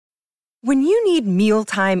When you need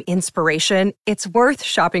mealtime inspiration, it's worth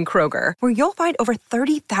shopping Kroger, where you'll find over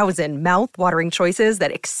 30,000 mouth-watering choices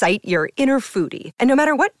that excite your inner foodie. And no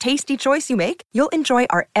matter what tasty choice you make, you'll enjoy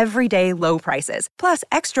our everyday low prices, plus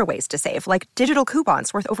extra ways to save, like digital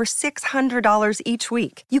coupons worth over $600 each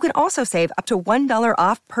week. You can also save up to $1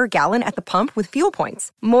 off per gallon at the pump with fuel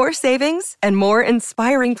points. More savings and more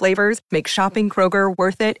inspiring flavors make shopping Kroger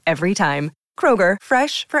worth it every time. Kroger,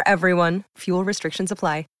 fresh for everyone. Fuel restrictions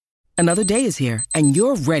apply. Another day is here, and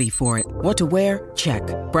you're ready for it. What to wear? Check.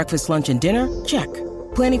 Breakfast, lunch, and dinner? Check.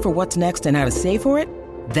 Planning for what's next and how to save for it?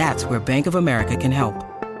 That's where Bank of America can help.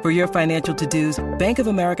 For your financial to-dos, Bank of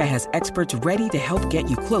America has experts ready to help get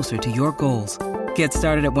you closer to your goals. Get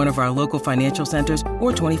started at one of our local financial centers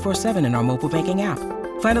or 24/7 in our mobile banking app.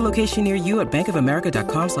 Find a location near you at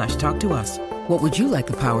bankofamerica.com/talktous. What would you like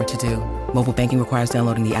the power to do? Mobile banking requires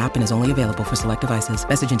downloading the app and is only available for select devices.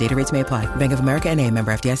 Message and data rates may apply. Bank of America N.A.,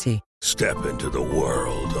 member FDIC. Step into the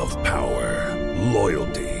world of power,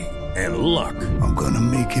 loyalty, and luck. I'm going to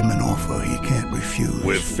make him an offer he can't refuse.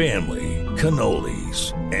 With family,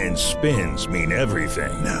 cannolis, and spins mean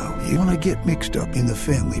everything. Now, you want to get mixed up in the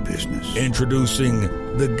family business. Introducing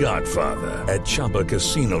The Godfather at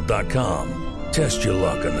ChumbaCasino.com. Test your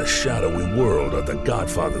luck in the shadowy world of The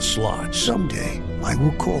Godfather slot. Someday, I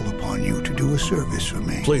will call upon you to do a service for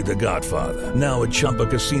me. Play The Godfather, now at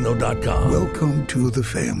ChumbaCasino.com. Welcome to the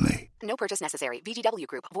family. No purchase necessary. VGW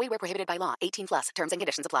Group. Void where prohibited by law. 18+. Terms and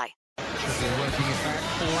conditions apply. Should be working it back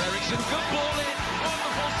for Ericsson. Good ball in.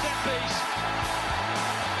 Wonderful set piece.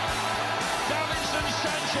 Davinson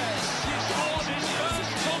Sanchez. He scores his first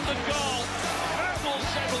London goal. That will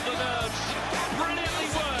settle the nerves. Brilliantly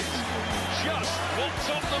worked. Just what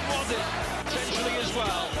Tottenham wanted. Potentially as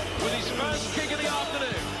well. With his first kick of the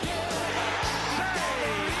afternoon.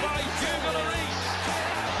 Saved by Hugo Lloris.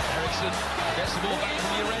 Ericsson gets the ball back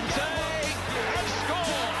from Llorente and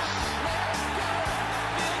scores!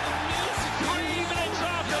 3 minutes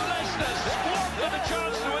after Leicester squandered a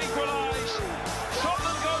chance to equalise.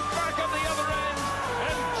 Tottenham go back at the other end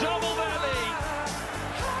and double their lead.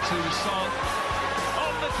 To Son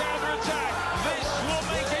on the counter-attack. This will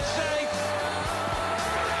make it safe.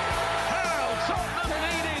 How Tottenham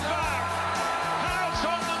needed that. How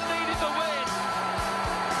Tottenham needed the win.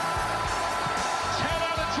 10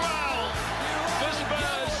 out of 12 for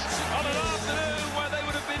Spurs on an afternoon where they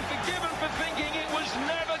would have been forgiven for thinking it was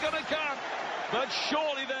never going to come. But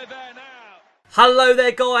surely they're there now. Hello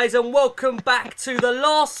there guys, and welcome back to the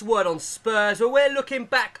last word on Spurs, where we're looking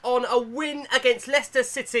back on a win against Leicester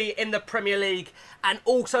City in the Premier League and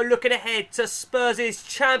also looking ahead to Spurs'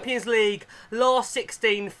 Champions League last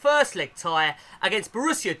 16 first leg tie against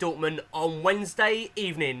Borussia Dortmund on Wednesday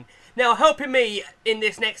evening. Now, helping me in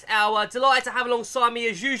this next hour, delighted to have alongside me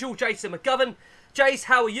as usual Jason McGovern. Jace,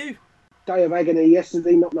 how are you? Day of agony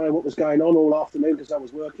yesterday, not knowing what was going on all afternoon because I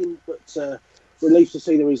was working, but relieved to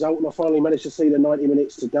see the result, and I finally managed to see the 90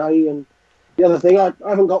 minutes today. And the other thing, I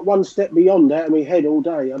haven't got one step beyond out of my head all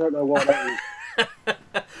day. I don't know why that is.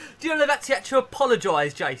 Do you know they've actually had to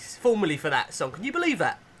apologise, Jace, formally for that song? Can you believe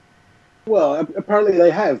that? Well, apparently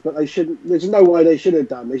they have, but they shouldn't. There's no way they should have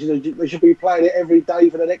done. They should be playing it every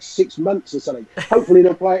day for the next 6 months or something. Hopefully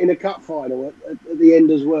they'll play it in a cup final at the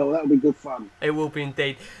end as well. That'll be good fun. It will be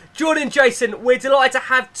indeed. Jordan, Jason, we're delighted to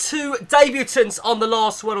have two debutants on the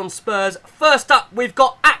last one on Spurs. First up, we've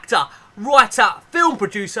got actor, writer, film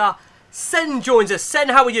producer, Sen joins us. Sen,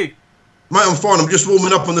 how are you? Mate, I'm fine. I'm just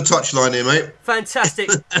warming up on the touchline here, mate.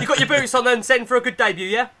 Fantastic. You got your boots on then, Sen, for a good debut,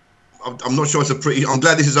 yeah? I'm not sure it's a pretty... I'm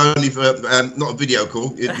glad this is only for not a video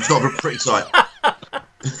call. It's not a pretty sight.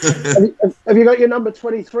 Have you got your number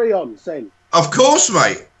 23 on, Sen? Of course,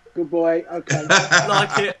 mate. Good boy. Okay.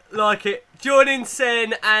 Like it. Joining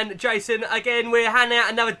Sen and Jason, again, we're handing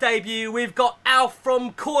out another debut. We've got Alf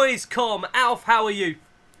from Coyscom. Alf, how are you?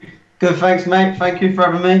 Good, thanks, mate. Thank you for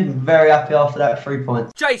having me. I'm very happy after that 3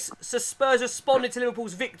 points. Jace, so Spurs responded to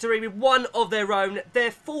Liverpool's victory with one of their own, their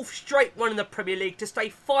fourth straight one in the Premier League, to stay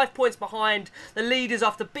 5 points behind the leaders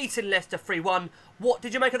after beating Leicester 3-1. What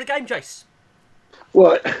did you make of the game, Jace?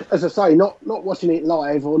 Well, as I say, not watching it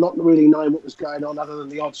live or not really knowing what was going on other than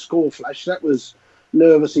the odd score flash, that was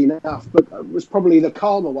nervous enough. But it was probably the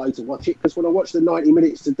calmer way to watch it, because when I watched the 90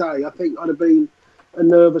 minutes today, I think I'd have been a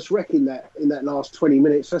nervous wreck in that last 20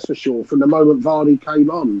 minutes, that's for sure, from the moment Vardy came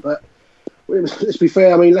on. But let's be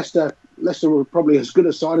fair, I mean, Leicester were probably as good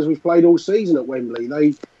a side as we've played all season at Wembley.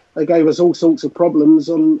 They gave us all sorts of problems,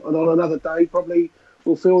 and on another day probably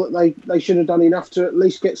will feel that they should have done enough to at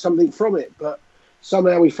least get something from it. But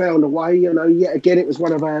somehow we found a way. Yet again, it was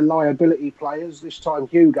one of our liability players, this time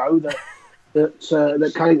Hugo,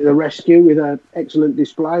 that came to the rescue with an excellent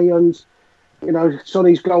display. And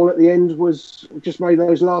Sonny's goal at the end was just made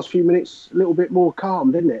those last few minutes a little bit more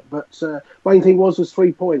calm, didn't it? But main thing was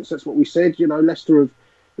 3 points. That's what we said. Leicester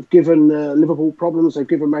have given Liverpool problems. They've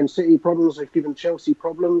given Man City problems. They've given Chelsea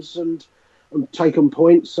problems and taken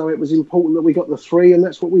points. So it was important that we got the 3, and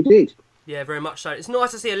that's what we did. Yeah, very much so. It's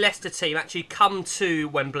nice to see a Leicester team actually come to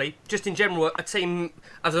Wembley, just in general, a team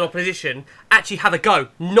as an opposition, actually have a go,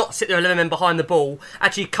 not sit there 11 men behind the ball,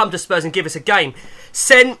 actually come to Spurs and give us a game.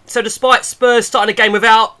 So despite Spurs starting a game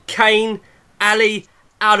without Kane, Ali,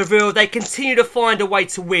 Alderweireld, they continue to find a way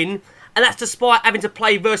to win, and that's despite having to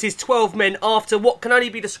play versus 12 men after what can only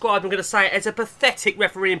be described, I'm going to say it, as a pathetic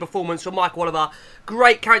refereeing performance from Michael Oliver.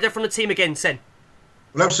 Great character from the team again, Sen.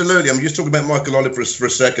 Well, absolutely. I'm just talking about Michael Oliver for a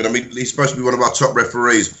second. I mean, he's supposed to be one of our top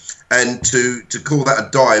referees, and to call that a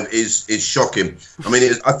dive is shocking. I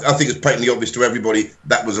mean, I think it's patently obvious to everybody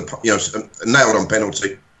that was a nailed-on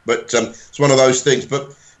penalty. But it's one of those things.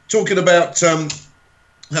 But talking about how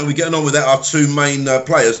we're getting on with our 2 main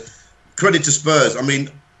players, credit to Spurs. I mean,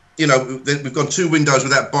 we've gone 2 windows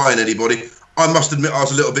without buying anybody. I must admit I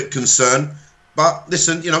was a little bit concerned. But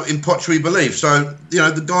listen, in Poch we believe. So,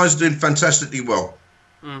 the guys are doing fantastically well.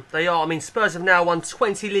 They are. I mean, Spurs have now won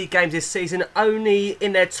 20 league games this season. Only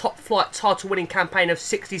in their top flight title-winning campaign of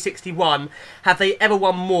 60-61 have they ever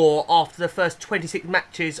won more after the first 26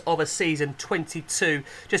 matches of a season, 22.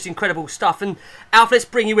 Just incredible stuff. And Alf, let's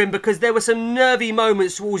bring you in because there were some nervy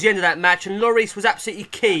moments towards the end of that match, and Lloris was absolutely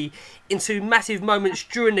key into massive moments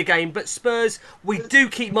during the game. But Spurs, we do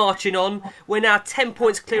keep marching on. We're now 10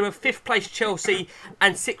 points clear of 5th place Chelsea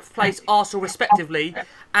and 6th place Arsenal respectively.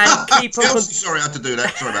 And keep on... Sorry, I had to do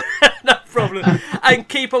that. Sorry about that. No problem. And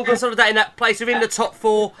keep on consolidating that place within the top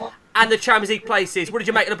 4 and the Champions League places. What did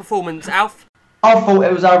you make of the performance, Alf? I thought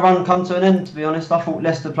it was our run come to an end, to be honest. I thought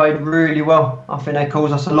Leicester played really well. I think they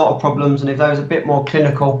caused us a lot of problems, and if they was a bit more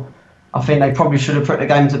clinical, I think they probably should have put the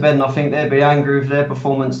game to bed, and I think they'd be angry with their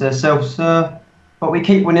performance themselves. But we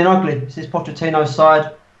keep winning ugly. This is Pochettino's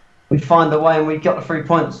side. We find the way and we got the 3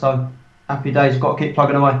 points, so happy days. We've got to keep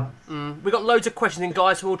plugging away. We've got loads of questions in,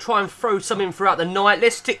 guys, so we'll try and throw some in throughout the night.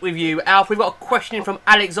 Let's stick with you, Alf. We've got a question in from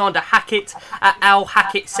Alexander Hackett at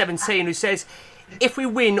AlHackett17, who says, if we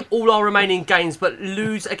win all our remaining games but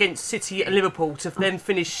lose against City and Liverpool to then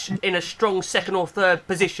finish in a strong 2nd or 3rd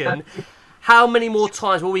position, how many more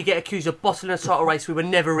times will we get accused of bottling a title race we were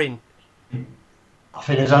never in? I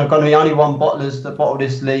think there's going to be only one bottlers that bottle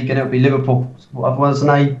this league, and it'll be Liverpool. Wasn't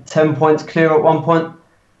they 10 points clear at one point?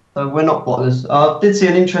 So we're not bottlers. I did see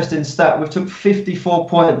an interesting stat. We've took 54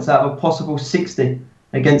 points out of a possible 60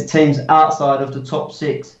 against teams outside of the top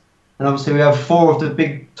 6. And obviously we have 4 of the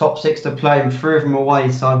big top 6 to play and 3 of them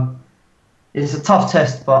away. So it's a tough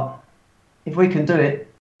test, but if we can do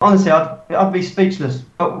it, honestly, I'd be speechless.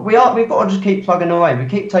 But we've got to just keep plugging away. We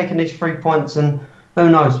keep taking these 3 points, and who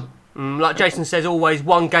knows? Like Jason says, always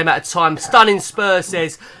 1 game at a time. Stunning Spurs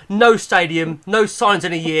says, no stadium, no signs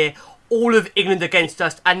in a year, all of England against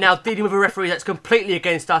us, and now dealing with a referee that's completely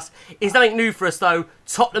against us. Is nothing new for us, though.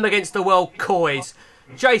 Tottenham against the world, Coys.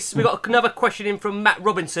 Jace, we've got another question in from Matt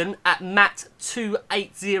Robinson at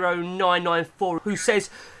Matt280994, who says,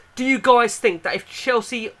 do you guys think that if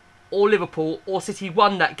Chelsea or Liverpool or City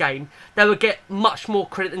won that game, they would get much more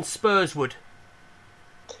credit than Spurs would?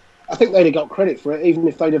 I think they'd have got credit for it, even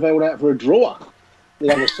if they'd have held out for a draw,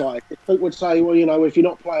 the other side. People would say, well, if you're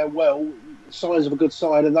not playing well, signs of a good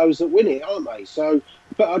side are those that win it, aren't they? So,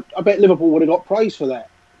 but I bet Liverpool would have got praise for that.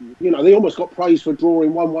 They almost got praise for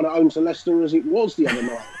drawing 1-1 at home to Leicester as it was the other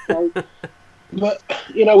night. So, but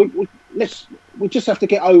we just have to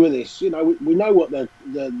get over this. We know what the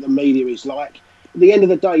media is like. At the end of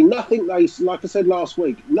the day, nothing they, like I said last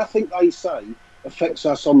week, nothing they say affects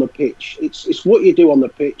us on the pitch. It's what you do on the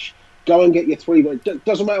pitch. Go and get your 3. But it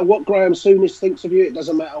doesn't matter what Graham Souness thinks of you. It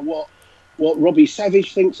doesn't matter what Robbie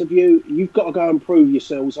Savage thinks of you. You've got to go and prove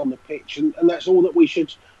yourselves on the pitch, and that's all that we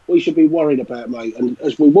should be worried about, mate. And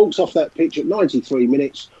as we walked off that pitch at 93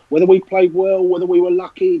 minutes, whether we played well, whether we were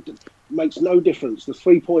lucky, makes no difference. The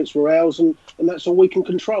 3 points were ours, and that's all we can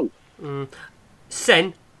control.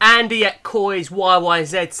 Sen, Andy at Coys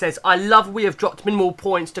YYZ says, I love we have dropped minimal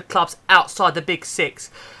points to clubs outside the Big 6.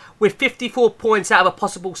 With 54 points out of a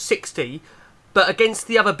possible 60, but against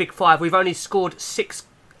the other Big 5, we've only scored 6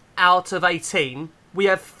 out of 18. We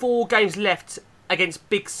have 4 games left against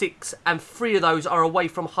Big 6, and 3 of those are away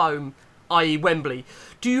from home, i.e. Wembley.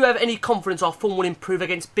 Do you have any confidence our form will improve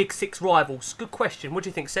against Big 6 rivals? Good question. What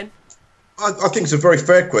do you think, Sen? I think it's a very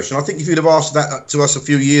fair question. I think if you'd have asked that to us a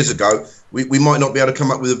few years ago, we might not be able to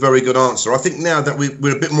come up with a very good answer. I think now that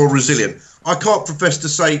we're a bit more resilient. I can't profess to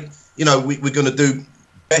say, we're going to do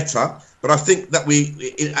better, but I think that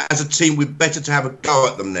as a team, we're better to have a go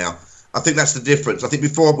at them now. I think that's the difference. I think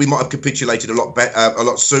before we might have capitulated a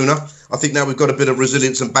lot sooner. I think now we've got a bit of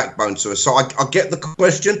resilience and backbone to us. So I get the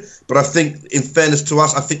question, but I think, in fairness to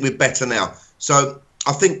us, I think we're better now. So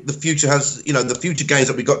I think the future has, the future games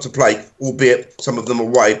that we got to play, albeit some of them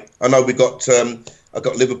away. I know we got. I've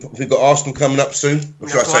got Liverpool. We've got Arsenal coming up soon. Or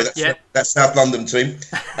should I say that's South London team,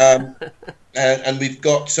 and we've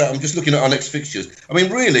got. I'm just looking at our next fixtures. I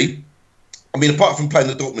mean, really, apart from playing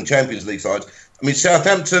the Dortmund Champions League sides.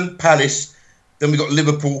 Southampton, Palace, then we've got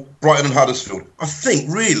Liverpool, Brighton and Huddersfield. I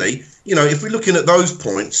think, really, if we're looking at those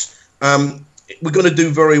points, we're going to do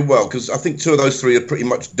very well because I think 2 of those 3 are pretty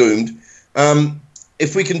much doomed.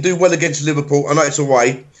 If we can do well against Liverpool, I know it's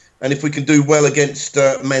away, and if we can do well against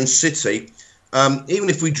Man City, even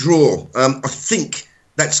if we draw, I think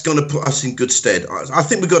that's going to put us in good stead. I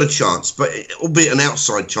think we've got a chance, but albeit an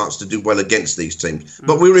outside chance to do well against these teams.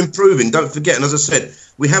 But we're improving, don't forget. And as I said,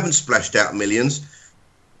 we haven't splashed out millions.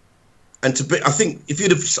 And I think if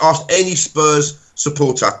you'd have asked any Spurs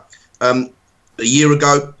supporter a year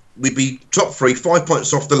ago, we'd be top 3, 5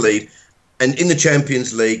 points off the lead, and in the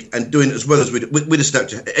Champions League, and doing as well as we'd have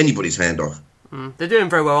snapped anybody's hand off. They're doing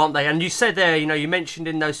very well, aren't they? And you said there, you mentioned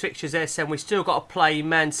in those fixtures there, Sam, we've still got to play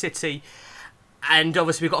Man City. And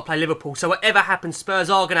obviously we've got to play Liverpool. So whatever happens, Spurs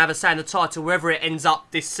are going to have a say in the title wherever it ends up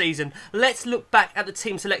this season. Let's look back at the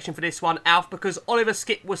team selection for this one, Alf, because Oliver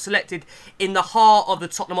Skipp was selected in the heart of the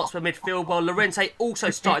Tottenham Hotspur midfield, while Llorente also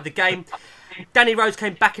started the game. Danny Rose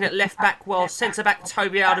came back in at left-back, while centre-back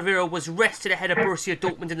Toby Alderweireld was rested ahead of Borussia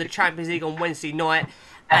Dortmund in the Champions League on Wednesday night.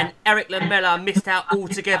 And Eric Lamela missed out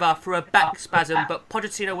altogether through a back spasm, but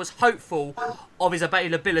Pochettino was hopeful of his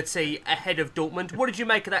availability ahead of Dortmund. What did you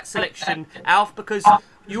make of that selection, Alf? Because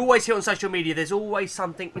you always hear on social media there's always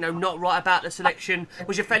something not right about the selection.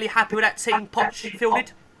 Was you fairly happy with that team Poch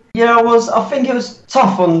fielded? Yeah, I was. I think it was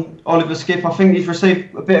tough on Oliver Skipp. I think he's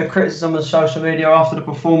received a bit of criticism on social media after the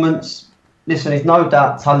performance. Listen, he's no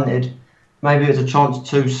doubt talented. Maybe it was a chance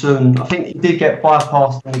too soon. I think he did get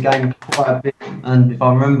bypassed in the game quite a bit. And if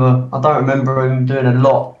I remember, I don't remember him doing a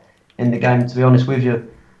lot in the game, to be honest with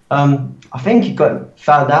you. I think he got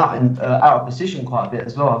found out out of position quite a bit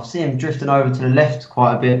as well. I've seen him drifting over to the left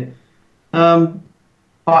quite a bit.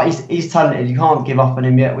 But he's talented. You can't give up on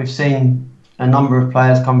him yet. We've seen a number of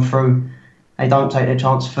players come through. They don't take their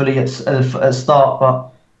chance fully at start, but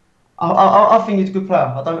I think he's a good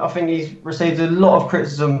player. I think he's received a lot of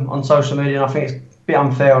criticism on social media, and I think it's a bit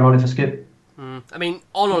unfair on Oliver Skipp. On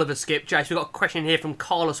Oliver Skipp, Jace, we've got a question here from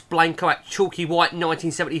Carlos Blanco at Chalky White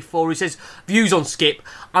 1974, who says, views on Skipp.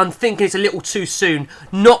 I'm thinking it's a little too soon.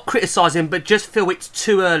 Not criticising, but just feel it's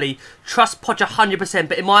too early. Trust Poch 100%,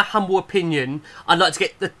 but in my humble opinion, I'd like to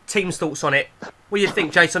get the team's thoughts on it. What do you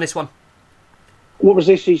think, Jace, on this one? What was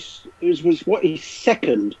this? It was his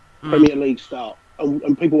second Premier League start.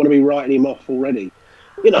 And people want to be writing him off already.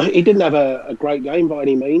 He didn't have a great game by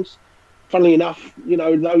any means. Funnily enough,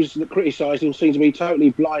 those that criticised him seem to be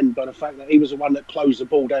totally blind by the fact that he was the one that closed the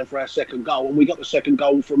ball down for our second goal, and we got the second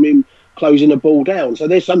goal from him closing the ball down. So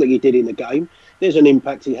there's something he did in the game. There's an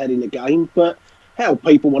impact he had in the game. But how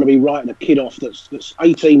people want to be writing a kid off that's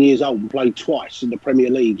 18 years old and played twice in the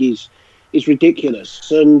Premier League is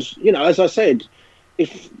ridiculous. And, as I said,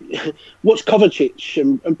 what's Kovacic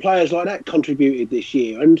and players like that contributed this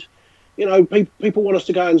year? And people want us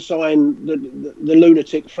to go and sign the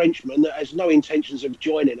lunatic Frenchman that has no intentions of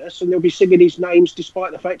joining us, and they'll be singing his names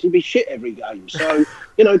despite the fact he'll be shit every game. So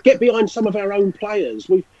get behind some of our own players.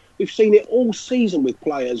 We've seen it all season with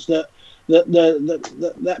players that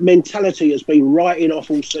mentality has been writing off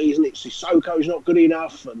all season. It's Sissoko's not good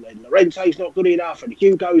enough, and then Llorente's not good enough, and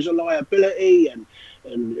Hugo's a liability, and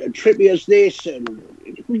Trippier's this, and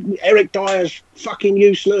Eric Dyer's fucking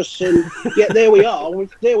useless, and yet there we are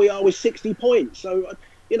with 60 points. So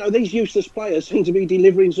these useless players seem to be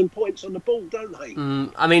delivering some points on the ball, don't they?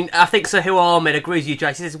 I think Sahil Ahmed agrees with you,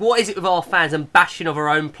 Jason. He says, what is it with our fans and bashing of our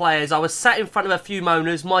own players? I was sat in front of a few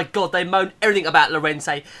moaners. My God, they moaned everything about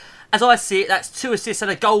Llorente. As I see it, that's 2 assists and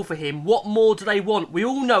a goal for him. What more do they want? We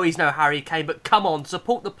all know he's no Harry Kane, but come on,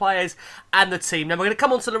 support the players and the team. Now, we're going to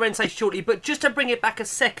come on to Llorente shortly, but just to bring it back a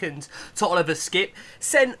second to Oliver Skipp,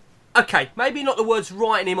 Sen, okay, maybe not the words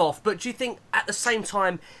writing him off, but do you think at the same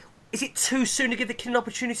time, is it too soon to give the kid an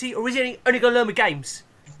opportunity, or is he only going to learn with games?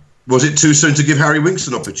 Was it too soon to give Harry Winks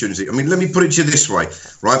an opportunity? Let me put it to you this way,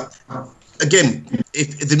 right? Again,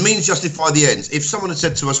 if the means justify the ends, if someone had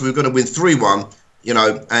said to us we were going to win 3-1,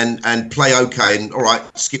 and play okay, and all right,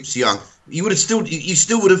 Skipp's young, you still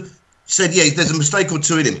would have said, yeah, there's a mistake or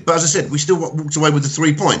two in him. But as I said, we still walked away with the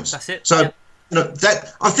 3 points. That's it. So,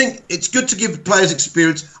 that I think it's good to give players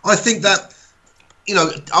experience. I think that,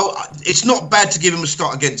 it's not bad to give him a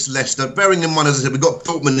start against Leicester. Bearing in mind, as I said, we got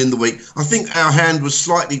Dortmund in the week. I think our hands were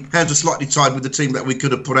slightly tied with the team that we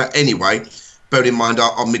could have put out anyway. Bearing in mind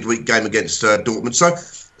our midweek game against Dortmund. So,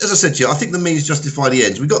 as I said to you, I think the means justify the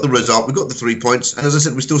ends. We got the result, we got the 3 points, and as I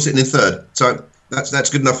said, we're still sitting in third. So that's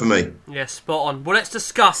good enough for me. Yeah, spot on. Well, let's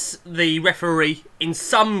discuss the referee in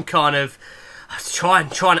some kind of try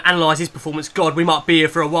and analyse his performance. God, we might be here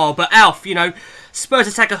for a while. But Alf, Spurs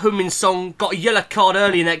attacker Heung-min Son got a yellow card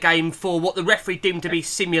early in that game for what the referee deemed to be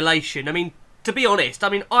simulation. I mean, to be honest,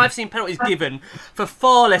 I've seen penalties given for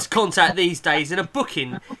far less contact these days, and a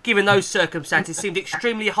booking, given those circumstances, seemed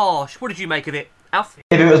extremely harsh. What did you make of it, Alf?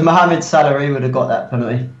 If it was Mohamed Salah, he would have got that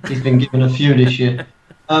penalty. He's been given a few this year.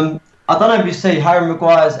 I don't know if you see Harry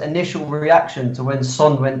Maguire's initial reaction to when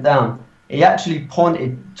Son went down. He actually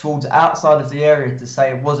pointed towards outside of the area to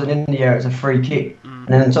say it wasn't in the area, it's a free kick. And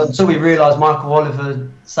then until we realised Michael Oliver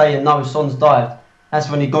saying no, Son's dived, that's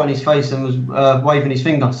when he got in his face and was waving his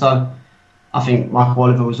finger. So I think Michael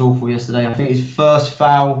Oliver was awful yesterday. I think his first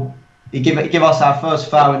foul, he give us our first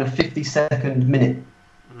foul in a 52nd minute,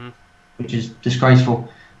 which is disgraceful.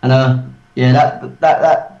 And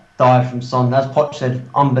that dive from Son, as Poch said,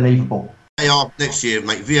 unbelievable. VAR next year,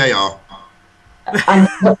 mate. VAR.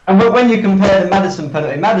 and when you compare the Maddison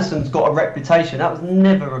penalty, Maddison's got a reputation. That was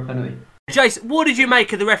never a penalty. Jace, what did you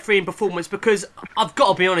make of the refereeing performance? Because I've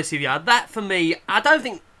got to be honest with you, that for me, I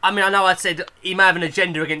know I said he may have an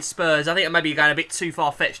agenda against Spurs. I think it may be going a bit too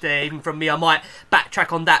far-fetched there, even from me. I might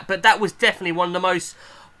backtrack on that. But that was definitely one of the most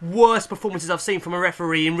worst performances I've seen from a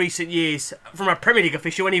referee in recent years, from a Premier League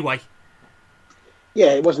official anyway.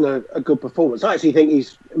 Yeah, it wasn't a good performance. I actually think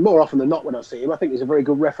he's, more often than not when I see him, I think he's a very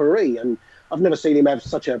good referee. And I've never seen him have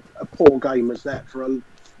such a poor game as that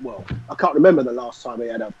I can't remember the last time he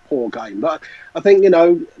had a poor game. But I think,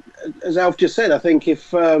 as Alf just said, I think if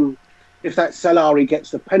that Salah gets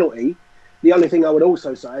the penalty, the only thing I would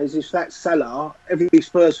also say is if that Salah, every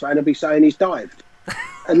Spurs fan would be saying he's dived.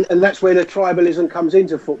 and that's where the tribalism comes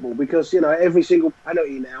into football, because, every single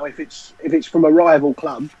penalty now, if it's from a rival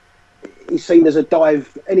club, is seen as a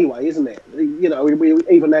dive anyway, isn't it? We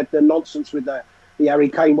even had the nonsense with the Harry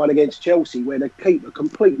Kane one against Chelsea, where the keeper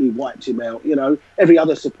completely wiped him out. Every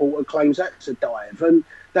other supporter claims that's a dive, and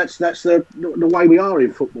that's the way we are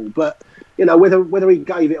in football. But whether he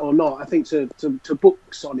gave it or not, I think to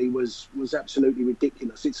book Sonny was absolutely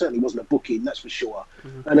ridiculous. It certainly wasn't a booking, that's for sure.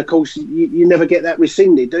 And of course, you never get that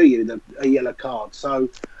rescinded, do you? A yellow card. So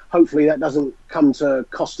hopefully that doesn't come to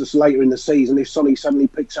cost us later in the season if Sonny suddenly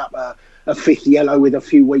picks up a fifth yellow with a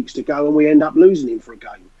few weeks to go and we end up losing him for a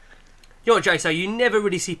game. You know what, Jay, so you never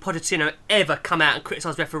really see Pochettino ever come out and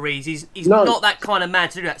criticise referees. He's not that kind of man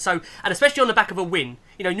to do that. So, and especially on the back of a win.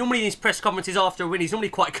 Normally in his press conferences after a win, he's normally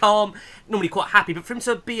quite calm, normally quite happy. But for him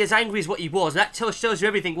to be as angry as what he was, that shows you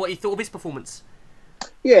everything, what he thought of his performance.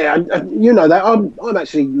 Yeah, that I'm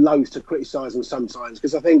actually loath to criticise him sometimes,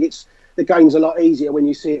 because I think the game's a lot easier when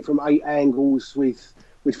you see it from 8 angles with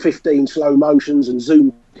 15 slow motions and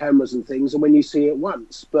zoom cameras and things, and when you see it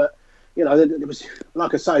once. But it was,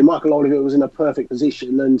 like I say, Michael Oliver was in a perfect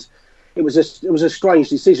position, and it was a strange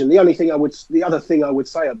decision. The other thing I would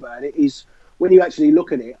say about it is, when you actually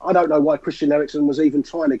look at it, I don't know why Christian Eriksen was even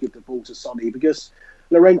trying to give the ball to Sonny, because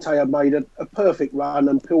Llorente had made a perfect run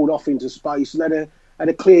and peeled off into space and had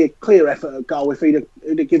a clear effort at goal if he'd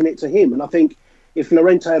have given it to him. And I think if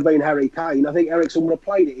Llorente had been Harry Kane, I think Eriksen would have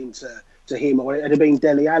played it into him, or it had been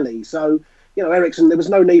Dele Alli. So, Eriksen, there was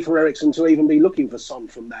no need for Eriksen to even be looking for Son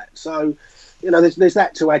from that. So, there's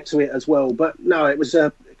that to add to it as well. But no, it was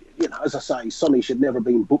as I say, Sonny should never have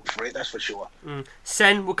been booked for it, that's for sure.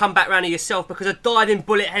 Sen, we'll come back round to yourself, because a diving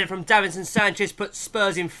bullet headed from Davinson Sanchez put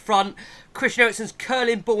Spurs in front. Christian Eriksen's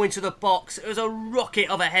curling ball into the box. It was a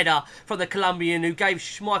rocket of a header from the Colombian, who gave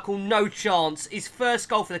Schmeichel no chance. His first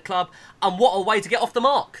goal for the club, and what a way to get off the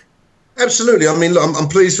mark. Absolutely. I mean, look, I'm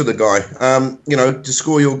pleased for the guy. To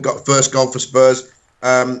score your first goal for Spurs,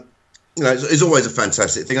 it's always a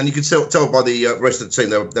fantastic thing, and you can tell by the rest of the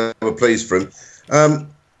team they were pleased for him.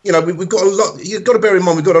 We've got a lot. You've got to bear in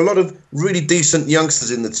mind we've got a lot of really decent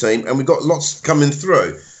youngsters in the team, and we've got lots coming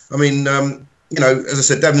through. I mean, as I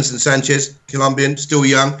said, Davinson Sanchez, Colombian, still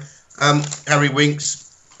young. Harry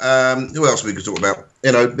Winks. Who else we could talk about?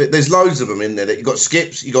 There's loads of them in there. You got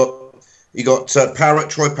Skips. You got Parrott,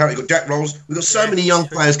 Troy Parrott. You got Jack Rolls. We've got so many young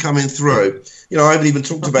players coming through. I haven't even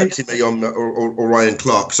talked about Tim Ayon or Ryan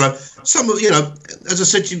Clark. So some of as I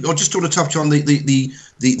said to you, I just want to touch on the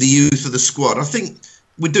youth of the squad. I think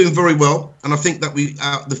we're doing very well, and I think that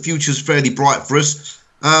the future's fairly bright for us.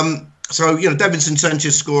 So, Davinson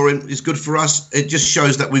Sanchez scoring is good for us. It just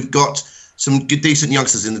shows that we've got some good, decent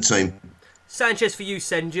youngsters in the team. Sanchez for you,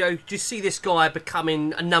 Senjo. Do you see this guy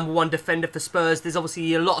becoming a number one defender for Spurs? There's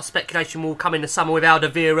obviously a lot of speculation will come in the summer with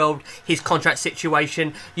Alderweireld, his contract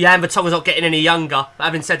situation. Jan Vertonghen's not getting any younger. But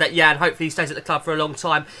having said that, Jan, hopefully he stays at the club for a long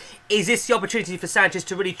time. Is this the opportunity for Sanchez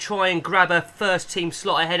to really try and grab a first-team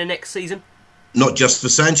slot ahead of next season? Not just for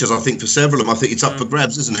Sanchez, I think for several of them. I think it's up for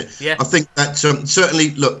grabs, isn't it? Yeah. I think that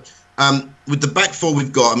certainly, look, with the back four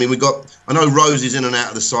we've got, I know Rose is in and out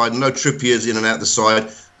of the side, I know Trippier's in and out of the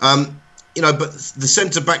side. But the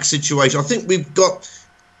centre-back situation, I think we've got,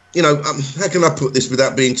 how can I put this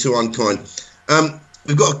without being too unkind?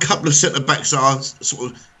 We've got a couple of centre-backs that are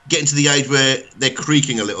sort of getting to the age where they're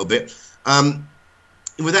creaking a little bit.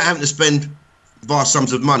 Without having to spend vast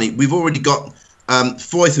sums of money, we've already got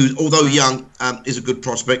Foyth, who, although young, is a good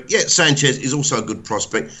prospect. Yeah, Sanchez is also a good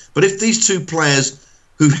prospect. But if these two players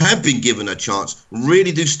who have been given a chance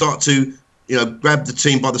really do start to grab the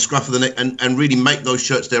team by the scruff of the neck and really make those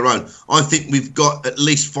shirts their own, I think we've got at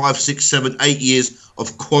least 5, 6, 7, 8 years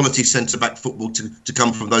of quality centre-back football to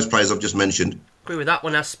come from those players I've just mentioned. Agree with that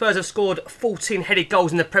one. Now, Spurs have scored 14 headed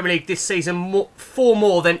goals in the Premier League this season, 4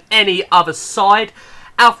 more than any other side.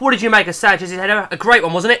 Alf, what did you make of Sanchez's header? A great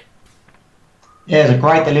one, wasn't it? Yeah, it's a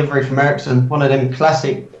great delivery from Eriksen. One of them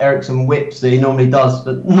classic Eriksen whips that he normally does,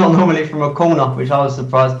 but not normally from a corner, which I was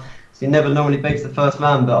surprised. He never normally beats the first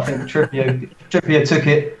man, but I think Trippier took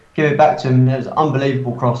it, give it back to him. It was an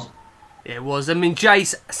unbelievable cross. Yeah, it was.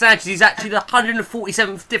 Jace, Sanchez is actually the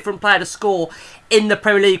 147th different player to score in the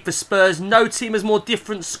Premier League for Spurs. No team has more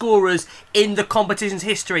different scorers in the competition's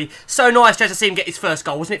history. So nice just to see him get his first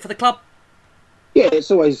goal, wasn't it, for the club? Yeah, it's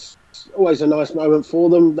always a nice moment for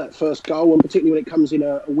them, that first goal, and particularly when it comes in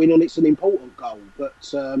a win and it's an important goal. But,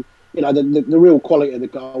 the real quality of the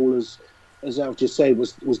goal is, as Alf just said,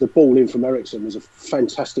 was the ball in from Eriksen. It was a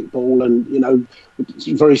fantastic ball, and it's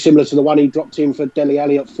very similar to the one he dropped in for Dele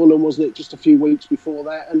Alli at Fulham, wasn't it, just a few weeks before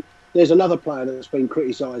that? And there's another player that's been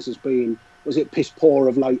criticised as being, was it piss poor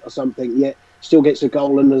of late or something, yet still gets a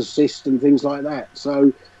goal and an assist and things like that.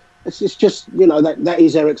 So it's just that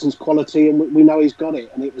is Eriksen's quality, and we know he's got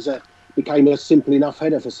it, and it became a simple enough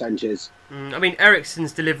header for Sanchez.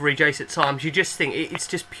 Eriksen's delivery, Jace, at times, you just think it's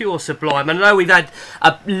just pure sublime. And I know we've had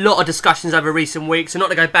a lot of discussions over recent weeks, and not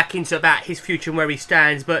to go back into about his future and where he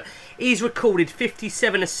stands, but he's recorded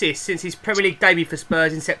 57 assists since his Premier League debut for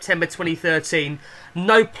Spurs in September 2013.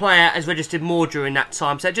 No player has registered more during that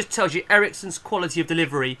time, so it just tells you Eriksen's quality of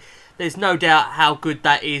delivery. There's no doubt how good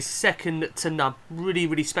that is. Second to none. Really,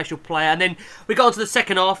 really special player. And then we go on to the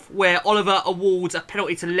second half where Oliver awards a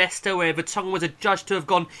penalty to Leicester, where Vertonghen was adjudged to have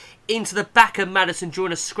gone into the back of Maddison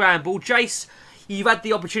during a scramble. Jace, you've had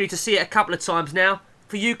the opportunity to see it a couple of times now.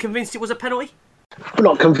 For you, convinced it was a penalty? I'm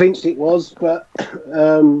not convinced it was, but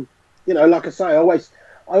like I say, I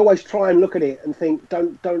always try and look at it and think,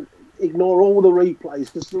 don't ignore all the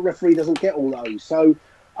replays, because the referee doesn't get all those. So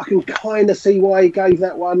I can kind of see why he gave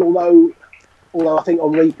that one, although I think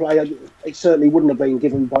on replay it certainly wouldn't have been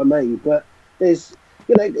given by me. But there's,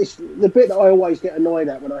 it's the bit that I always get annoyed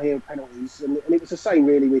at when I hear penalties, and it was the same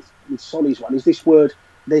really with Sonny's one, is this word,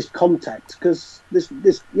 there's contact, because this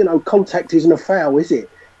contact isn't a foul, is it?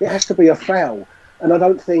 It has to be a foul, and I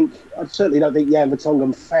certainly don't think Jan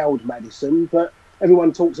Vertonghen fouled Maddison, but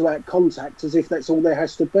everyone talks about contact as if that's all there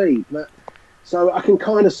has to be. But so I can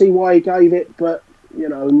kind of see why he gave it, but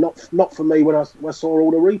not for me when I saw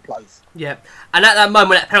all the replays. Yeah, and at that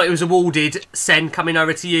moment that penalty was awarded, Sen, coming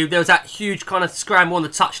over to you, there was that huge kind of scramble on the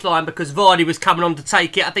touchline because Vardy was coming on to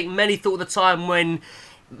take it. I think many thought at the time when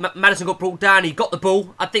Maddison got brought down, he got the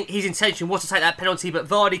ball. I think his intention was to take that penalty, but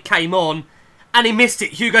Vardy came on and he missed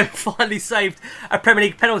it. Hugo finally saved a Premier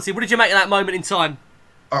League penalty. What did you make of that moment in time?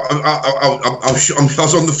 I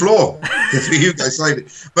was on the floor. Hugo saved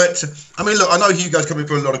it. But, look, I know Hugo's coming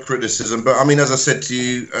for a lot of criticism, but, as I said to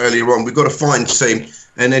you earlier on, we've got to find a team,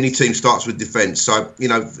 and any team starts with defence. So,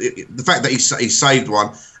 the fact that he saved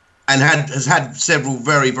one and has had several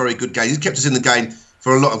very, very good games, he's kept us in the game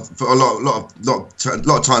for a lot of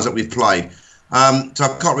times that we've played. So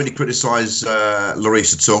I can't really criticise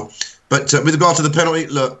Lloris at all. But with regard to the penalty,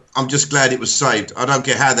 look, I'm just glad it was saved. I don't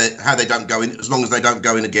care how they don't go in, as long as they don't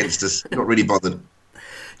go in against us. Not really bothered.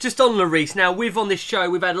 Just on Lloris, now on this show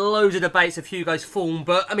we've had loads of debates of Hugo's form,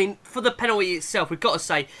 but for the penalty itself, we've got to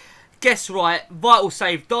say, guess right, vital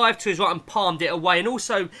save, dived to his right and palmed it away, and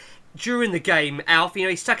also during the game, Alf,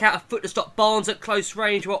 he stuck out a foot to stop Barnes at close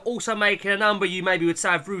range, while also making a number you maybe would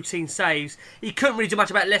say of routine saves. He couldn't really do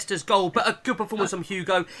much about Leicester's goal, but a good performance from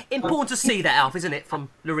Hugo. Important to see that, Alf, isn't it, from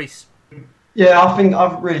Lloris? Yeah,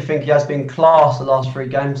 I really think he has been class the last 3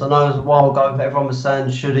 games. I know it was a while ago that everyone was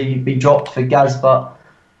saying should he be dropped for Gaz, but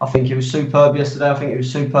I think he was superb yesterday. I think he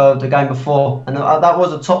was superb the game before, and that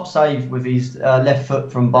was a top save with his left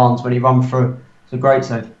foot from Barnes when he run through. It's a great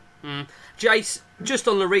save. Jace, just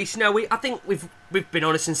on Lloris, I think we've been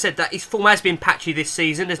honest and said that his form has been patchy this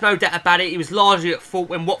season. There's no doubt about it. He was largely at fault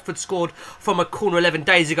when Watford scored from a corner 11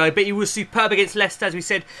 days ago, but he was superb against Leicester, as we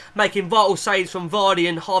said, making vital saves from Vardy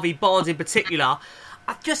and Harvey Barnes in particular.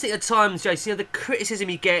 I just think at times, Jace, the criticism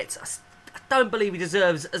he gets, I don't believe he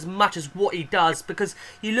deserves as much as what he does, because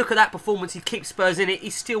you look at that performance, he keeps Spurs in it.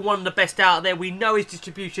 He's still one of the best out there. We know his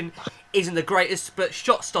distribution isn't the greatest, but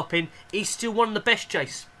shot stopping, he's still one of the best,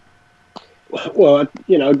 Jace. Well,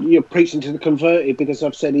 you're preaching to the converted, because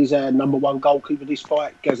I've said he's our number 1 goalkeeper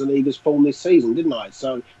despite Gazzaniga's form this season, didn't I?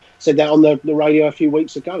 So said that on the radio a few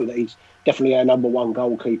weeks ago, that he's definitely our number 1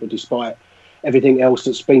 goalkeeper despite everything else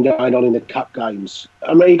that's been going on in the cup games.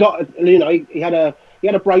 I mean, he had a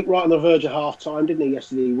break right on the verge of half time, didn't he,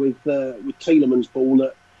 yesterday with Tielemans'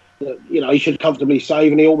 ball that he should comfortably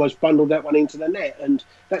save, and he almost bundled that one into the net. And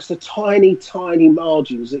that's the tiny, tiny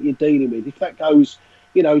margins that you're dealing with. If that goes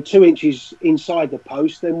 2 inches inside the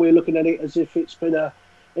post, then we're looking at it as if it's been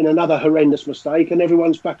another horrendous mistake, and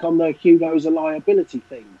everyone's back on the Hugo's a liability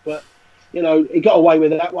thing. But he got away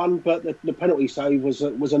with that one. But the penalty save was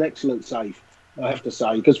an excellent save, I have to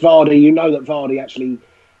say, because Vardy, that Vardy actually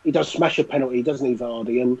he does smash a penalty, doesn't he,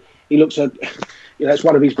 Vardy? And he looks at it's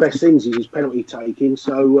one of his best things, is his penalty taking.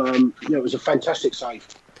 So it was a fantastic save.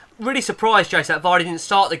 Really surprised, Jace, that Vardy didn't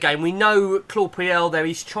start the game. We know Claude Puel there,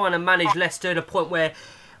 he's trying to manage Leicester to a point where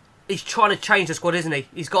he's trying to change the squad, isn't he?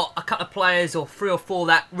 He's got a couple of players, or 3 or 4,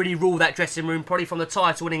 that really rule that dressing room, probably from the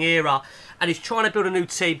title-winning era, and he's trying to build a new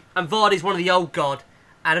team, and Vardy's one of the old guard.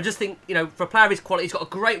 And I just think, for a player of his quality, he's got a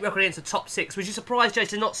great record against the top 6. Was you surprised, Jace,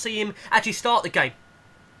 to not see him actually start the game?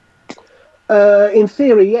 In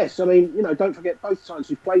theory, yes. I mean, don't forget, both times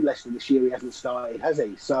we've played Leicester this year, he hasn't started, has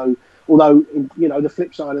he? So, although, the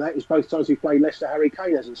flip side of that is both times we've played Leicester, Harry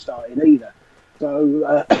Kane hasn't started either.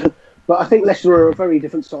 So, but I think Leicester are a very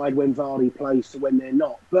different side when Vardy plays to when they're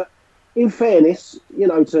not. But in fairness,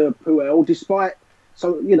 to Puel, despite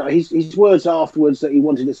his words afterwards that he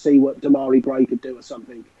wanted to see what Damari Gray could do or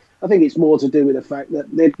something, I think it's more to do with the fact that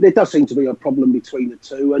there does seem to be a problem between the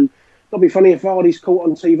two. And it'll be funny if Vardy's caught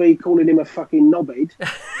on TV calling him a fucking knobhead,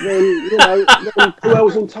 then then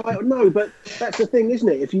Puel's entitled. No, but that's the thing, isn't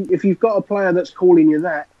it? If you've got a player that's calling you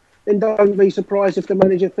that, then don't be surprised if the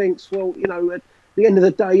manager thinks, well, at the end of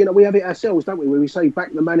the day, we have it ourselves, don't we? When we say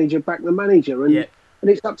back the manager, and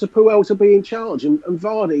it's up to Puel to be in charge. And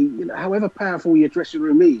Vardy, however powerful your dressing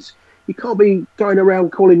room is, you can't be going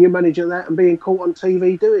around calling your manager that and being caught on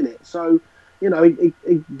TV doing it. So. He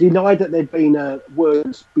denied that there'd been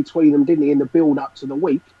words between them, didn't he, in the build-up to the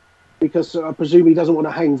week, because I presume he doesn't want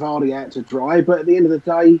to hang Vardy out to dry. But at the end of the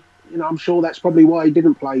day, I'm sure that's probably why he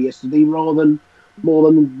didn't play yesterday, more than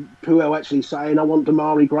Puel actually saying, I want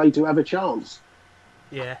Damari Gray to have a chance.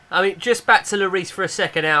 Yeah, I mean, just back to Lloris for a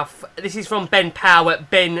second, Alf. This is from Ben Power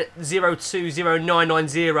at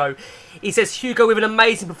Ben020990. He says, Hugo with an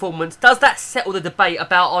amazing performance. Does that settle the debate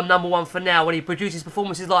about our number 1 for now when he produces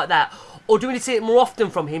performances like that? Or do we need to see it more often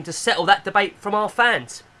from him to settle that debate from our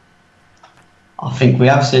fans? I think we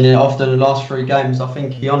have seen it often in the last 3 games. I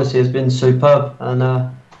think he honestly has been superb.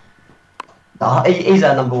 And he's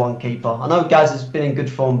our number 1 keeper. I know Gaz has been in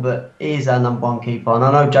good form, but he is our number 1 keeper. And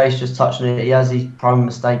I know Jace just touched on it. He has his prime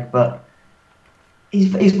mistake, but he's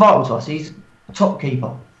vital to us. He's a top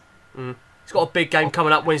keeper. He's got a big game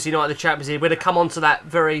coming up Wednesday night at the Champions League. We're going to come on to that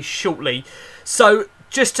very shortly. So,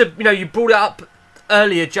 just to, you brought it up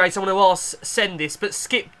earlier, Jace, I want to ask Sen this, but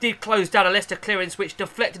Skip did close down a Leicester clearance which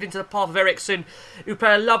deflected into the path of Eriksson, who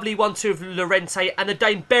played a lovely 1-2 with Llorente, and the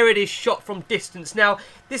Dane buried his shot from distance. Now,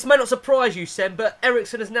 this may not surprise you, Sen, but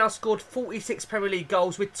Eriksson has now scored 46 Premier League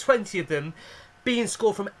goals, with 20 of them being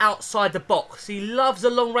scored from outside the box. He loves a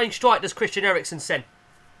long-range strike, does Christian Eriksen, Sen?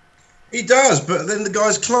 He does, but then the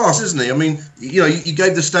guy's class, isn't he? I mean, you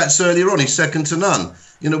gave the stats earlier on, he's second to none.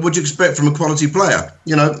 What'd you expect from a quality player?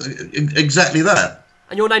 Exactly that.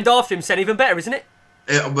 And you're named after him, Sen, even better, isn't it?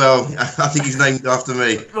 Yeah, well, I think he's named after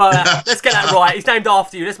me. Right, let's get that right. He's named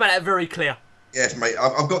after you. Let's make that very clear. Yes, mate.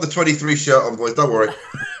 I've got the 23 shirt on, boys. Don't worry.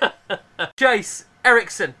 Jace,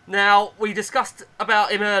 Eriksson. Now, we discussed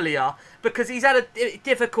about him earlier because he's had a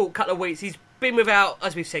difficult couple of weeks. He's been without,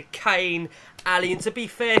 as we've said, Kane, Ali, and to be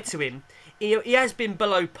fair to him, he has been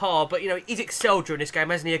below par, but he's excelled during this game,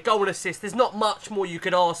 hasn't he? A goal and assist. There's not much more you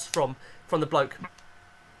could ask from the bloke.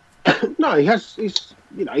 No, he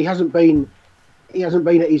hasn't been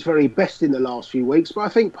at his very best in the last few weeks. But I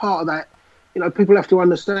think part of that people have to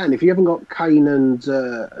understand, if you haven't got Kane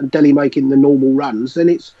and Dele making the normal runs, then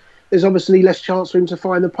there's obviously less chance for him to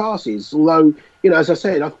find the passes. Although, as I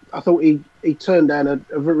said, I thought he turned down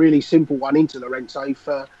a really simple one into Llorente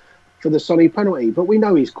for the Sonny penalty. But we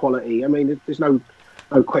know his quality. I mean, there's no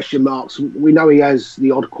question marks. We know he has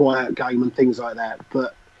the odd quiet game and things like that.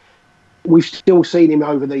 But we've still seen him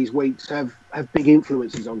over these weeks have big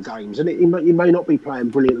influences on games. And he may not be playing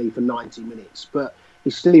brilliantly for 90 minutes, but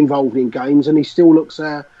he's still involved in games and he still looks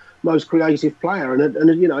our most creative player.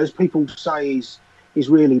 And as people say, he's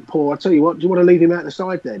really poor. I tell you what, do you want to leave him out the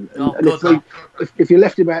side then? If you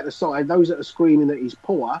left him out the side, those that are screaming that he's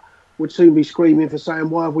poor would soon be screaming for saying,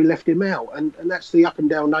 why have we left him out? And that's the up and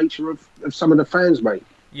down nature of some of the fans, mate.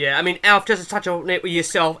 Yeah, I mean, Alf, just to touch on it with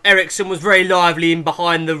yourself, Eriksen was very lively in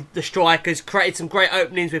behind the strikers, created some great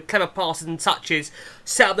openings with clever passes and touches,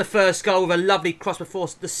 set up the first goal with a lovely cross before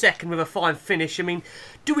the second with a fine finish. I mean,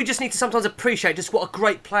 do we just need to sometimes appreciate just what a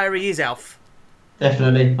great player he is, Alf?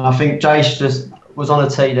 Definitely. I think Jace just was on a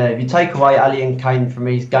tee there. If you take away Ali and Kane from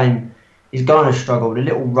his game, he's going to struggle. The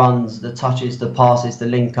little runs, the touches, the passes, the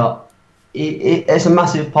link up, it's a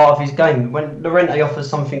massive part of his game. When Llorente offers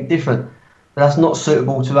something different, but that's not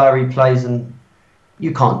suitable to how he plays, and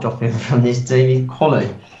you can't drop him from this team. He's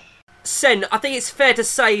quality. Sen, I think it's fair to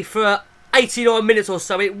say for 89 minutes or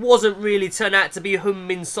so, it wasn't really turned out to be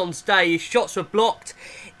Heung-min Son's day. His shots were blocked,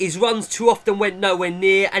 his runs too often went nowhere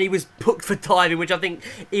near, and he was booked for diving, which I think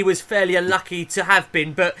he was fairly unlucky to have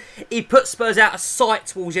been. But he put Spurs out of sight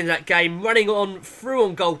towards the end of that game, running through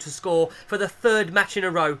on goal to score for the third match in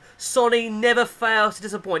a row. Sonny never fails to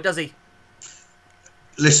disappoint, does he?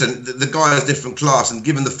 Listen, the guy has different class, and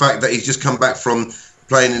given the fact that he's just come back from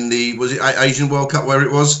playing in the Asian World Cup, where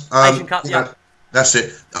it was? Asian Cup, yeah. That's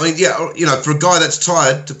it. I mean, yeah, for a guy that's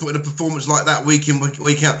tired to put in a performance like that week in,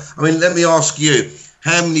 week out. I mean, let me ask you,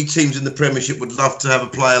 how many teams in the Premiership would love to have a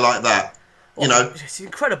player like that? It's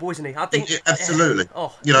incredible, isn't he? I think absolutely.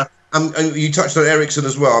 And you touched on Eriksen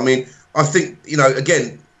as well. I mean, I think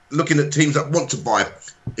again, looking at teams that want to buy,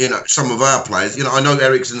 some of our players. I know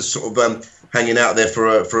Eriksen's sort of hanging out there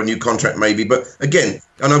for a new contract maybe, but again,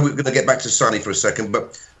 I know we're going to get back to Sonny for a second,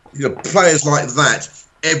 but players like that,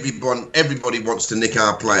 everybody wants to nick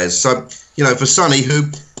our players. So for Sonny, who,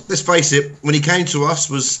 let's face it, when he came to us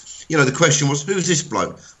was, the question was, who's this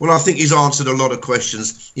bloke? Well, I think he's answered a lot of